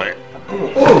bottle of wine.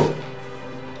 Oh!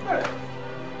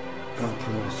 Thank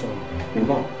you, my son.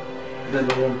 No. How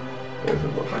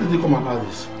did you come about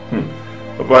this?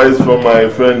 Papa, it's from my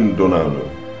friend Donald.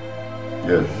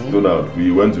 Yes, Donald.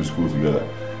 We went to school together.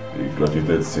 We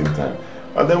graduated at the same time.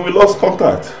 And then we lost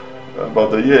contact.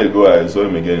 About a year ago, I saw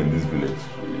him again in this village.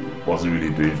 He wasn't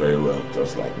really doing very well,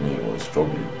 just like me. He was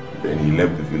struggling. Then he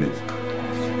left the village.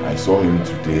 I saw him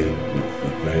today with a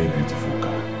very beautiful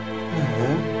car.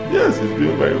 Yes, he's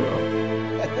doing very well.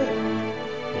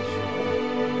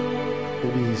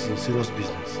 Maybe he's in serious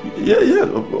business. Yeah,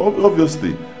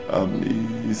 obviously.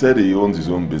 He said he owns his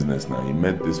own business now. He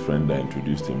met this friend that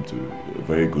introduced him to a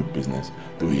very good business.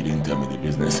 Though he didn't tell me the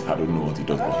business. I don't know what he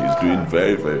does, but he's doing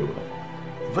very, very well.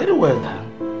 Very well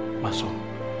done, my son.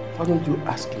 Why don't you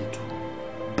ask him to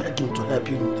beg him to help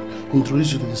you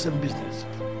introduce you to the same business?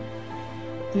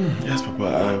 Yes, Papa.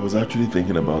 I was actually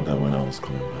thinking about that when I was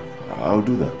coming back. I'll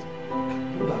do that.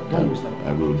 I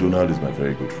will. Donald is my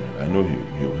very good friend. I know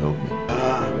he'll help me.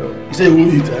 He said he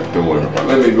won't eat, eh? Don't worry, Papa.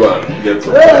 Let me go and get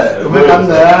some.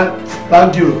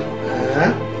 Thank you.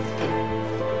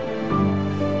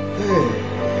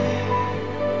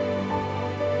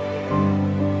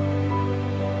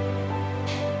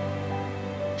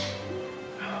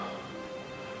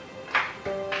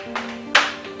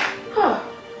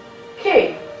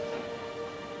 Kay.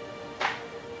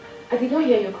 I did not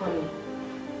hear you coming.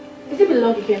 Is it been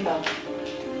long you came back?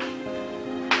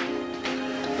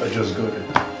 I just got it.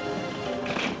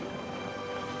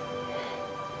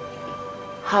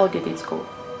 How did it go?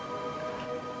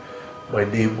 My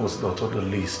name was not on the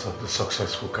list of the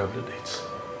successful candidates.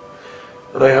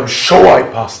 And I am sure I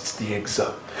passed the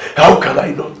exam. How can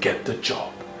I not get the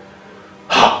job?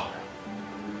 How?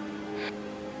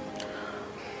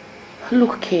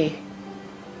 Look, Kay.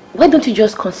 Why don't you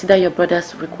just consider your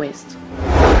brother's request?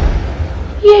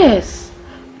 Yes,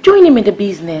 join him in the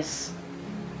business.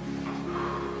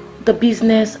 The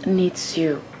business needs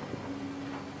you.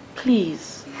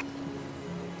 Please.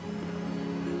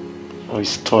 I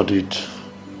studied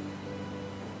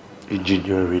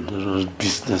engineering and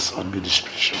business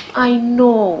administration. I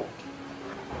know.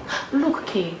 Look,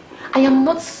 Kay, I am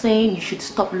not saying you should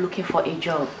stop looking for a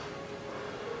job.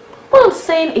 What I'm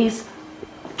saying is,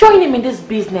 join him in this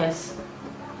business.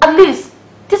 At least,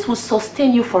 this will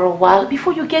sustain you for a while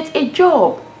before you get a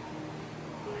job.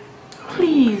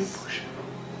 Please.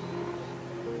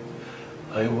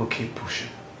 I will keep pushing.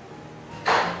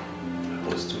 I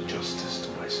must do justice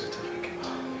to my certificate.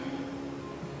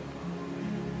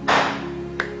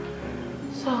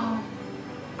 So,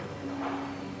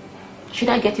 should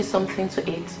I get you something to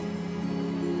eat?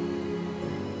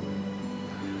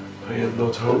 I am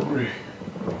not hungry.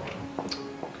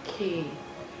 Okay.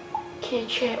 Okay,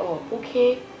 cheer up,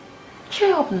 okay?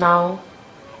 Cheer up now.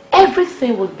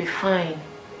 Everything will be fine.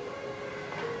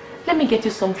 Let me get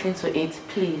you something to eat,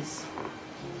 please.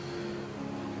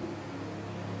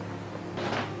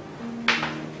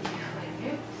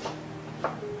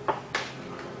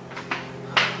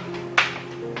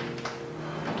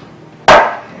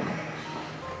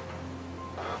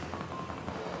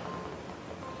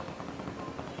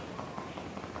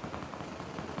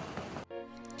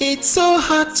 It's so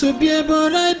hard to bear,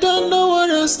 but I don't know what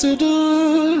else to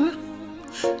do.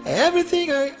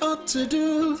 Everything I ought to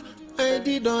do, I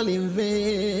did all in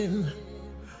vain.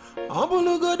 Is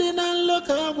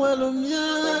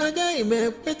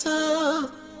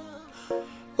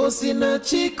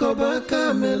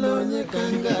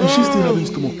she still having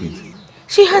stomach pains?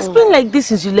 She has been like this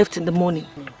since you left in the morning.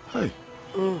 Hi.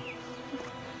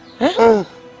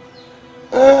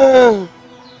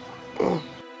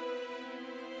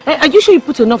 Are you sure you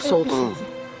put enough salt?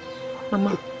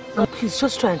 Mama, please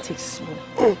just try and take small.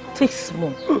 Take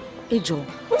small. Ejo,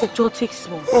 take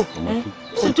small.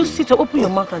 So just sit up, open your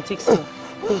mouth and take small.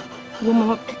 No,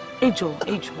 Mama, Ejo.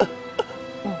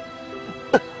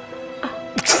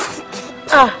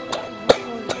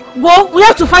 Well, we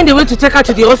have to find a way to take her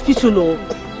to the hospital.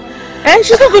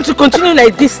 She's not going to continue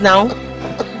like this now.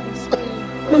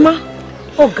 Mama,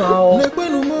 oh girl.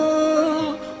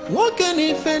 Walking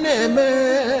if an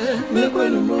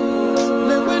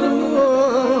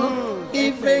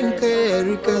if and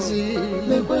carry Kazi,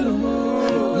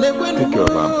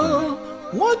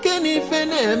 walking if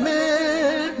an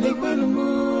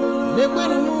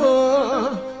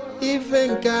if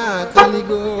and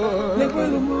Caligo.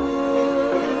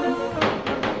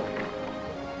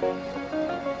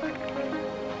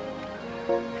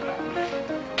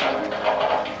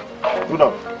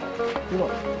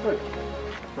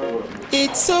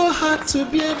 It's so hard to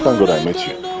be able. Thank God I met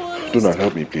you. Do not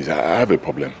help me, please. I have a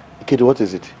problem. Kid, what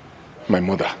is it? My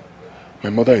mother. My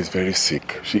mother is very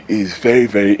sick. She is very,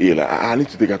 very ill. I need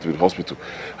to take her to the hospital.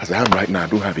 As I am right now, I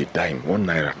don't have a dime. 1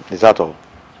 naira. Is that all?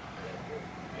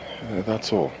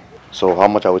 That's all. So how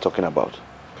much are we talking about?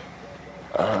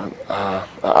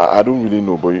 I don't really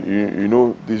know, but you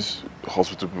know, these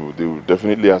hospital people, they will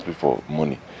definitely ask me for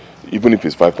money. Even if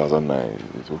it's 5,000 naira,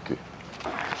 it's okay.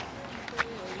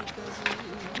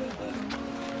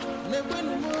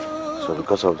 So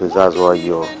because of this, that's why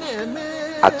you're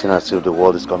acting as if the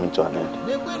world is coming to an end.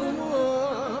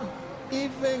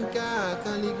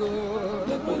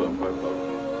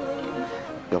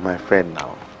 You're my friend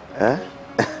now, eh?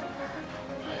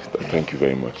 Thank you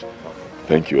very much.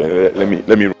 Thank you. Let me.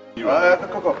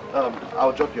 Coco,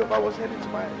 I'll drop you off. I was heading to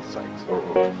my site.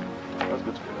 Oh. That's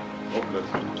good to be there.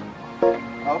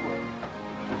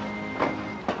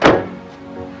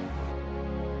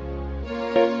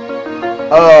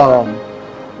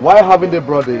 Why haven't they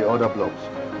brought the other blocks?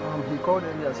 He called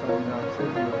earlier and said we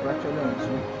were actually on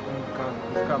Zoom.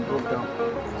 His car broke down.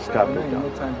 His car broke down. No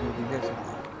time he'll be here.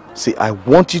 See, I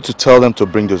want you to tell them to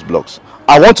bring those blocks.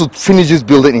 I want to finish this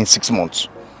building in 6 months.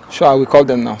 Sure, I will call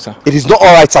them now, sir. It is not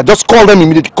alright, sir. Just call them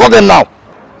immediately. Call them now.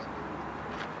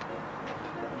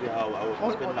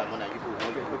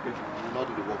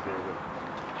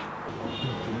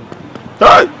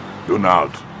 Hey!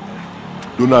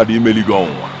 Donald, email you go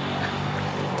on.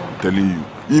 I'm telling you.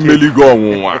 Email you go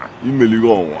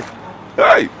on.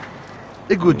 Hey!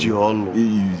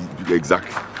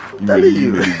 Exactly. Email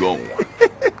you go on.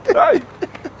 Hey!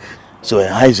 So,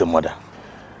 how is your mother?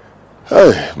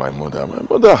 Hey, my mother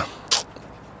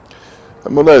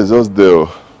is just there.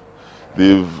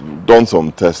 They've done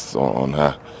some tests on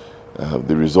her.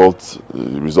 The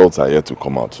results are yet to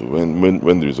come out. So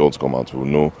when the results come out, we'll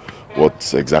know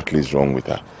what exactly is wrong with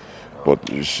her. But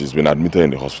she's been admitted in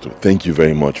the hospital. Thank you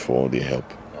very much for all the help.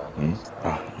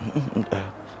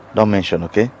 Don't mention,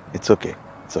 okay? It's okay.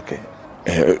 It's okay.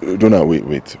 Donna,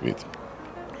 wait.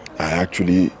 I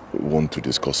actually want to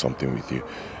discuss something with you.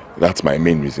 That's my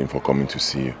main reason for coming to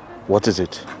see you. What is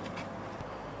it?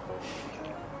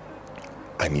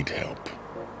 I need help.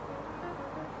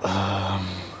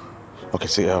 Okay,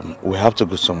 see, we have to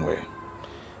go somewhere.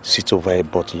 Sit over a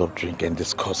bottle of drink and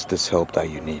discuss this help that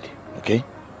you need, okay?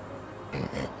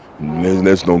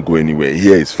 Let's not go anywhere.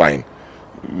 Here is fine.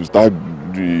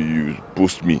 You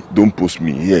post me. Don't post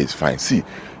me. Here is fine. See,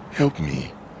 help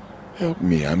me. Help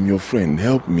me. I'm your friend.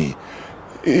 Help me.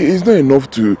 It's not enough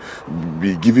to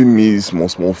be giving me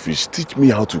small fish. Teach me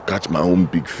how to catch my own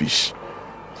big fish.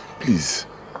 Please.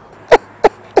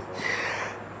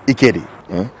 Ikedi,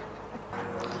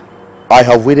 I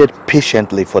have waited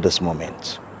patiently for this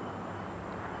moment.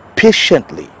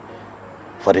 Patiently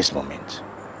for this moment.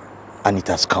 And it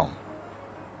has come.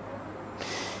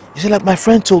 You see, like my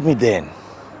friend told me then,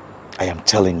 I am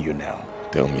telling you now.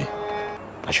 Tell me.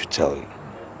 I should tell you.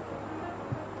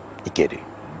 Ikedi,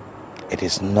 it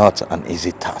is not an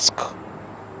easy task.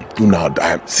 Do now.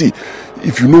 See,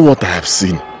 if you know what I have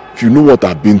seen, if you know what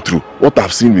I've been through, what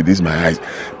I've seen with these my eyes,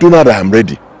 do now that I'm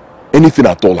ready. Anything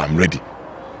at all, I'm ready.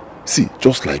 See,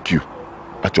 just like you,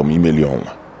 at your email.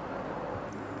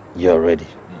 You're ready.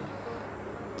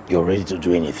 You're ready to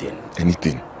do anything.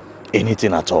 Anything.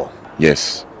 Anything at all.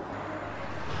 Yes.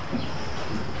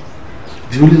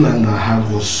 The only land I had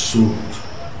was sold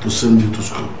to send you to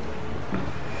school.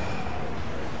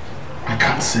 I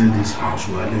can't sell this house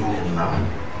we are living in now.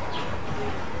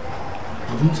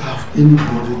 I don't have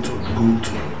anybody to go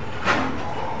to.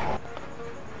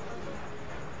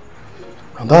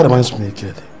 And that reminds me,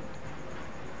 kid.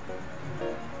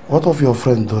 What of your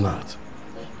friend Donald?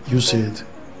 You said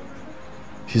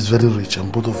he's very rich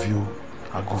and both of you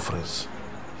are good friends.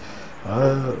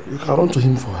 You can run to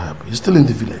him for help. He's still in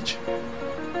the village.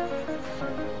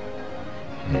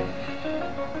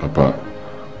 Papa,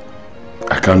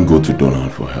 I can't go to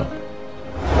Donald for help.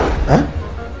 Huh?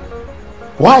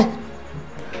 Why?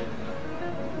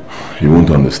 You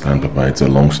won't understand, Papa. It's a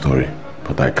long story,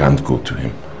 but I can't go to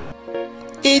him.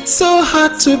 It's so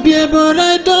hard to bear, but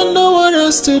I don't know what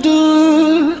else to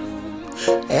do.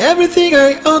 Everything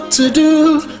I ought to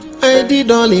do, I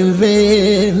did all in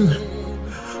vain.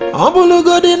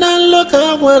 Obulugodina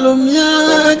loka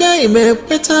walumya gaime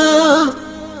peta.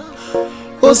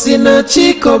 Osina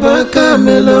chiko baka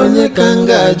melonye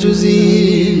kanga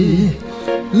juzi.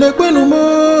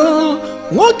 Nekwenumo,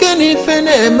 wakeni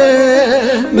feneme.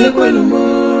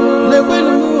 Nekwenumo.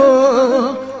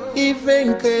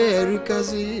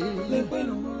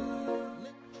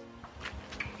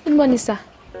 Good morning, sir.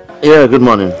 Yeah, good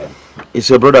morning. Is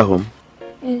your brother home?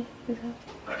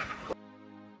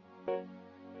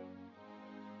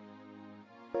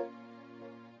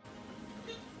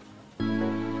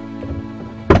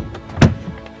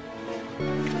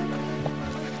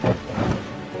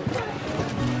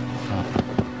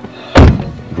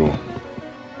 Bro.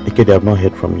 Ikedi, I have not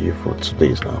heard from you for 2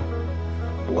 days now.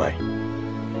 Why?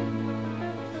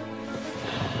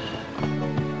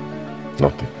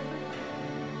 Nothing.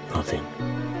 Nothing.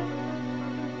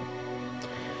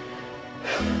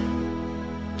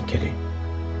 Ikedi,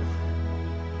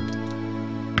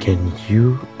 can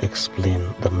you explain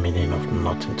the meaning of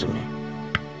nothing to me?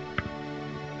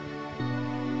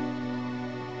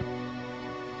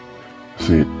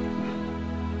 See,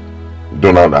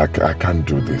 Donald, I can't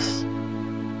do this.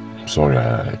 I'm sorry,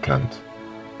 I can't.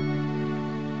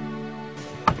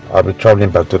 I'll be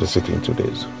traveling back to the city in 2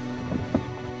 days.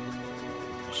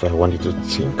 So I want you to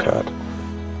think hard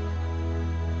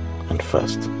and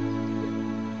fast.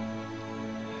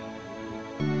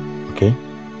 Okay?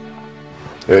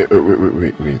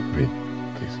 Wait, please.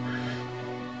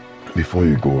 Before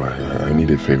you go, I need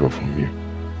a favor from you.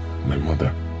 My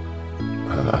mother,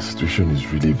 her situation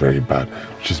is really very bad.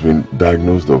 She's been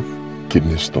diagnosed of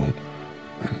kidney stone.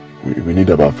 We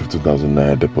need about 50,000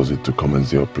 naira deposit to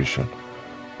commence the operation.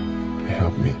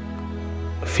 Help me.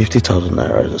 50,000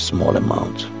 naira is a small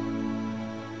amount.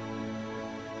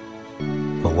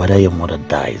 But whether your mother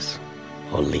dies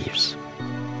or lives,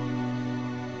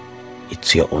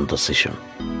 it's your own decision.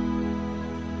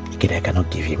 Again, I cannot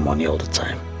give you money all the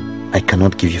time. I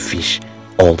cannot give you fish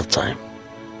all the time.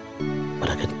 But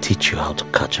I can teach you how to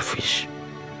catch a fish.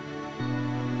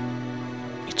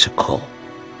 It's a call.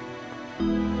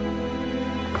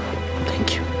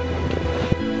 Thank you.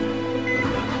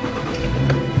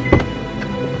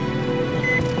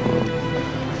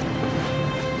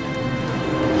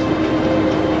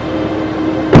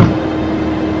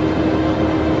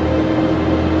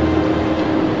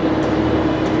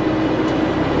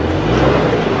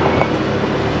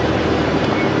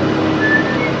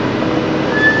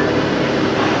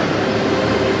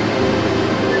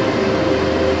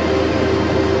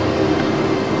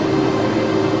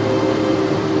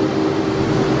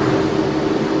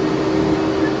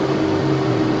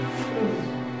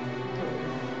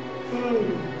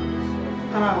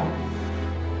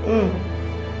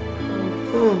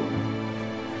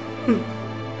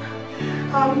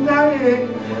 I'm dying.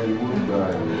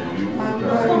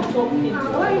 Stop talking.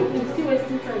 Why are you still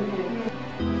wasting time here?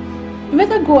 You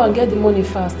better go and get the money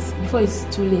fast before it's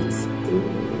too late.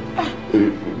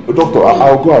 Doctor,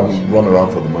 I'll go and run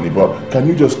around for the money, but can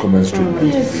you just commence treatment?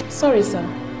 Yes. Sorry, sir.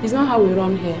 It's not how we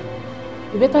run here.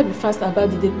 You better be fast about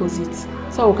the deposit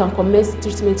so we can commence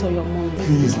treatment on your mom.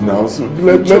 Please now, so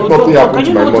let nothing happen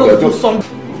to my mother. Just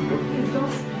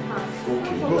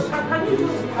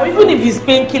Or even if it's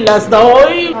painkillers now. I'll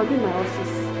be in my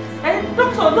office.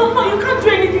 Doctor, no, you can't do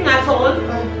anything at all.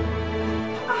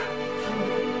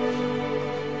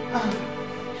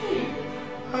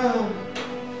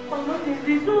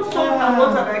 There's no salt and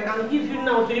water that I can give you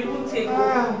now to even take. I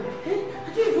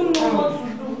don't even know what to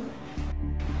do.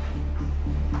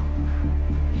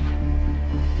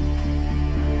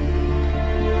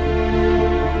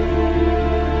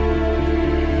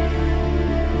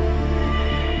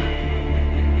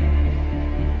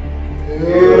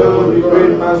 Hail the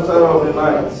great master of the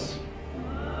night.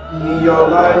 In your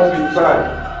light we shine.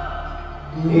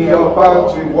 In your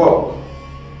path we walk.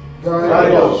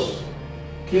 Guide us.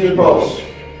 Keep us.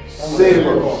 Save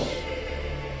us.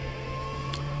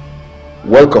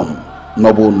 Welcome,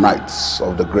 noble knights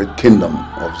of the great kingdom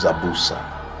of Zabusa.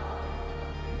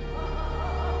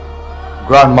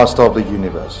 Grand Master of the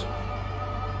universe,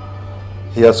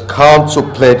 he has come to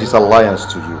pledge his alliance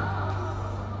to you.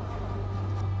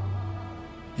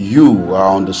 You are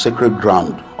on the sacred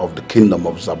ground of the kingdom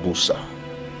of Zabusa.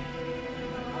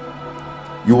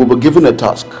 You will be given a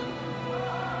task,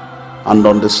 and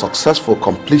on the successful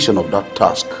completion of that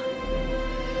task,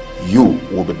 you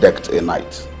will be decked a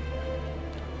knight.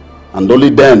 And only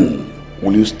then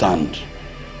will you stand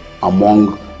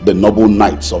among the noble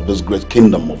knights of this great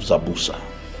kingdom of Zabusa.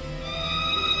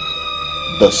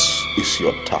 This is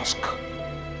your task.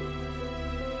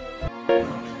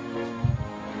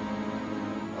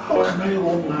 How can I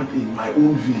run mad in my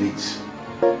own village?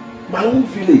 My own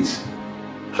village?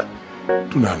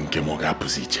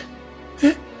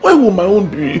 Why will my own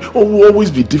be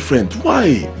always be different?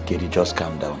 Why? Kedi, just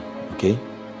calm down, okay?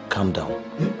 Calm down.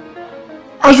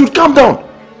 I should calm down?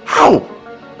 How?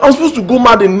 I'm supposed to go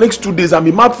mad in the next 2 days and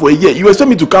be mad for a year. You expect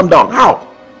me to calm down? How?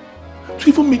 To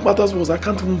even make matters worse, I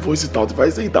can't even voice it out. If I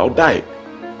say it, I'll die.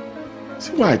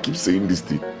 See why I keep saying this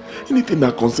thing? Anything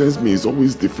that concerns me is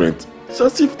always different. It's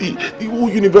as if the whole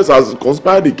universe has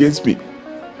conspired against me.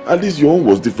 At least your own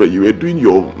was different. You were doing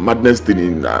your madness thing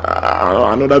in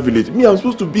another village. Me, I'm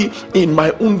supposed to be in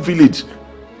my own village.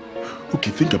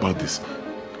 Okay, think about this.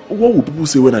 What will people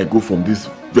say when I go from this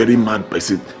very mad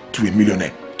person to a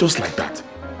millionaire? Just like that.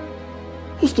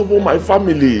 Most of all, my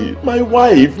family, my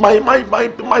wife,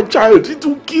 my child. It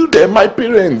will kill them, my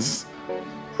parents.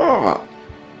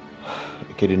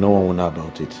 Okay, no one will know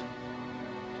about it.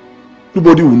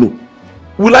 Nobody will know.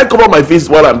 Will I cover my face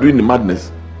while I'm doing the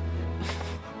madness?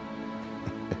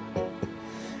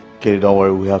 Okay, don't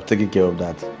worry, we have taken care of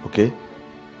that, okay?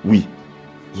 We?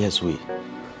 Yes, we.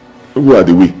 Who are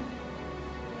the we?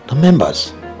 The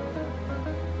members.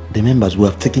 The members, we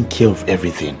have taken care of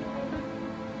everything.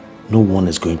 No one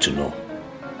is going to know,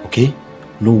 okay?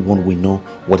 No one will know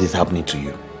what is happening to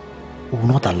you. We will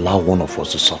not allow one of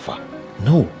us to suffer.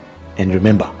 No. And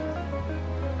remember,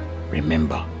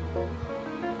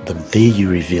 the day you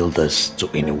reveal this to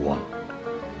anyone,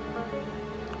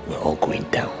 we're all going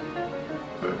down.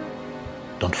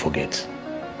 Don't forget.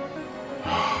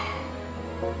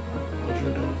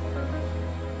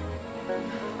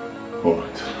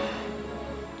 Alright.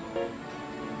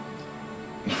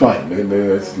 Fine, then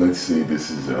let's say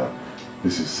this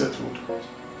is settled.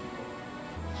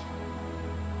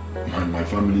 My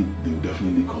family, they will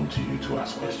definitely come to you to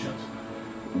ask questions.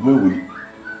 Where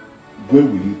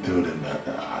will you tell them that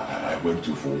I went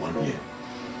to for 1 year?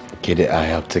 Kede, I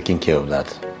have taken care of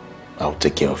that. I'll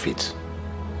take care of it.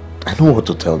 I know what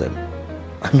to tell them.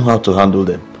 I know how to handle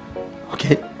them.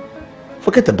 Okay?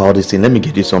 Forget about this thing. Let me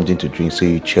get you something to drink so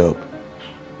you cheer up.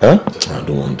 Huh? I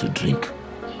don't want to drink.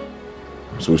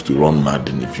 I'm supposed to run mad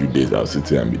in a few days. I'll sit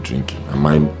here and be drinking. Am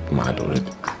I mad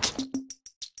already?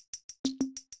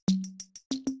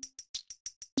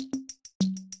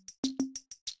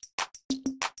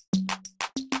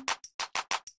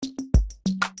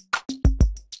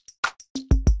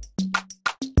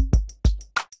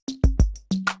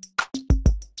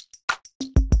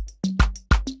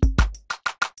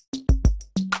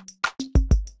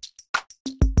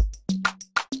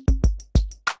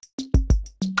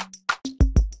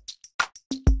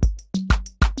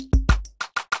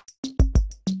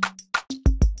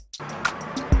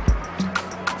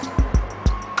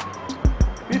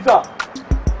 Peter!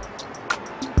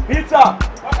 Peter!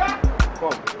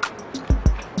 Come.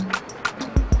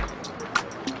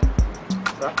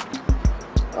 Sir?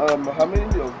 How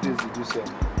many of these did you sell?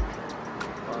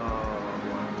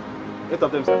 8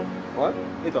 of them, sir. What?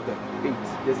 8 of them. 8.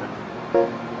 Yes, sir.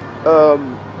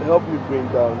 Help me bring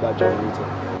down that generator.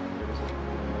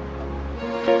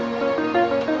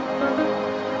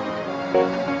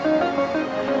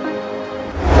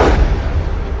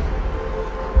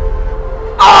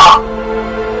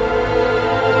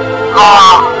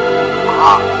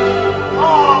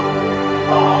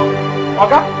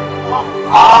 Oga?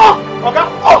 Oga?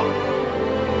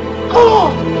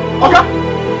 Oga?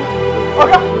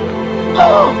 Oga?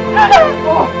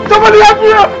 Somebody help me!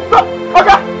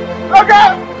 Oga! Oga!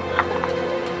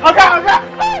 Oga! Oga!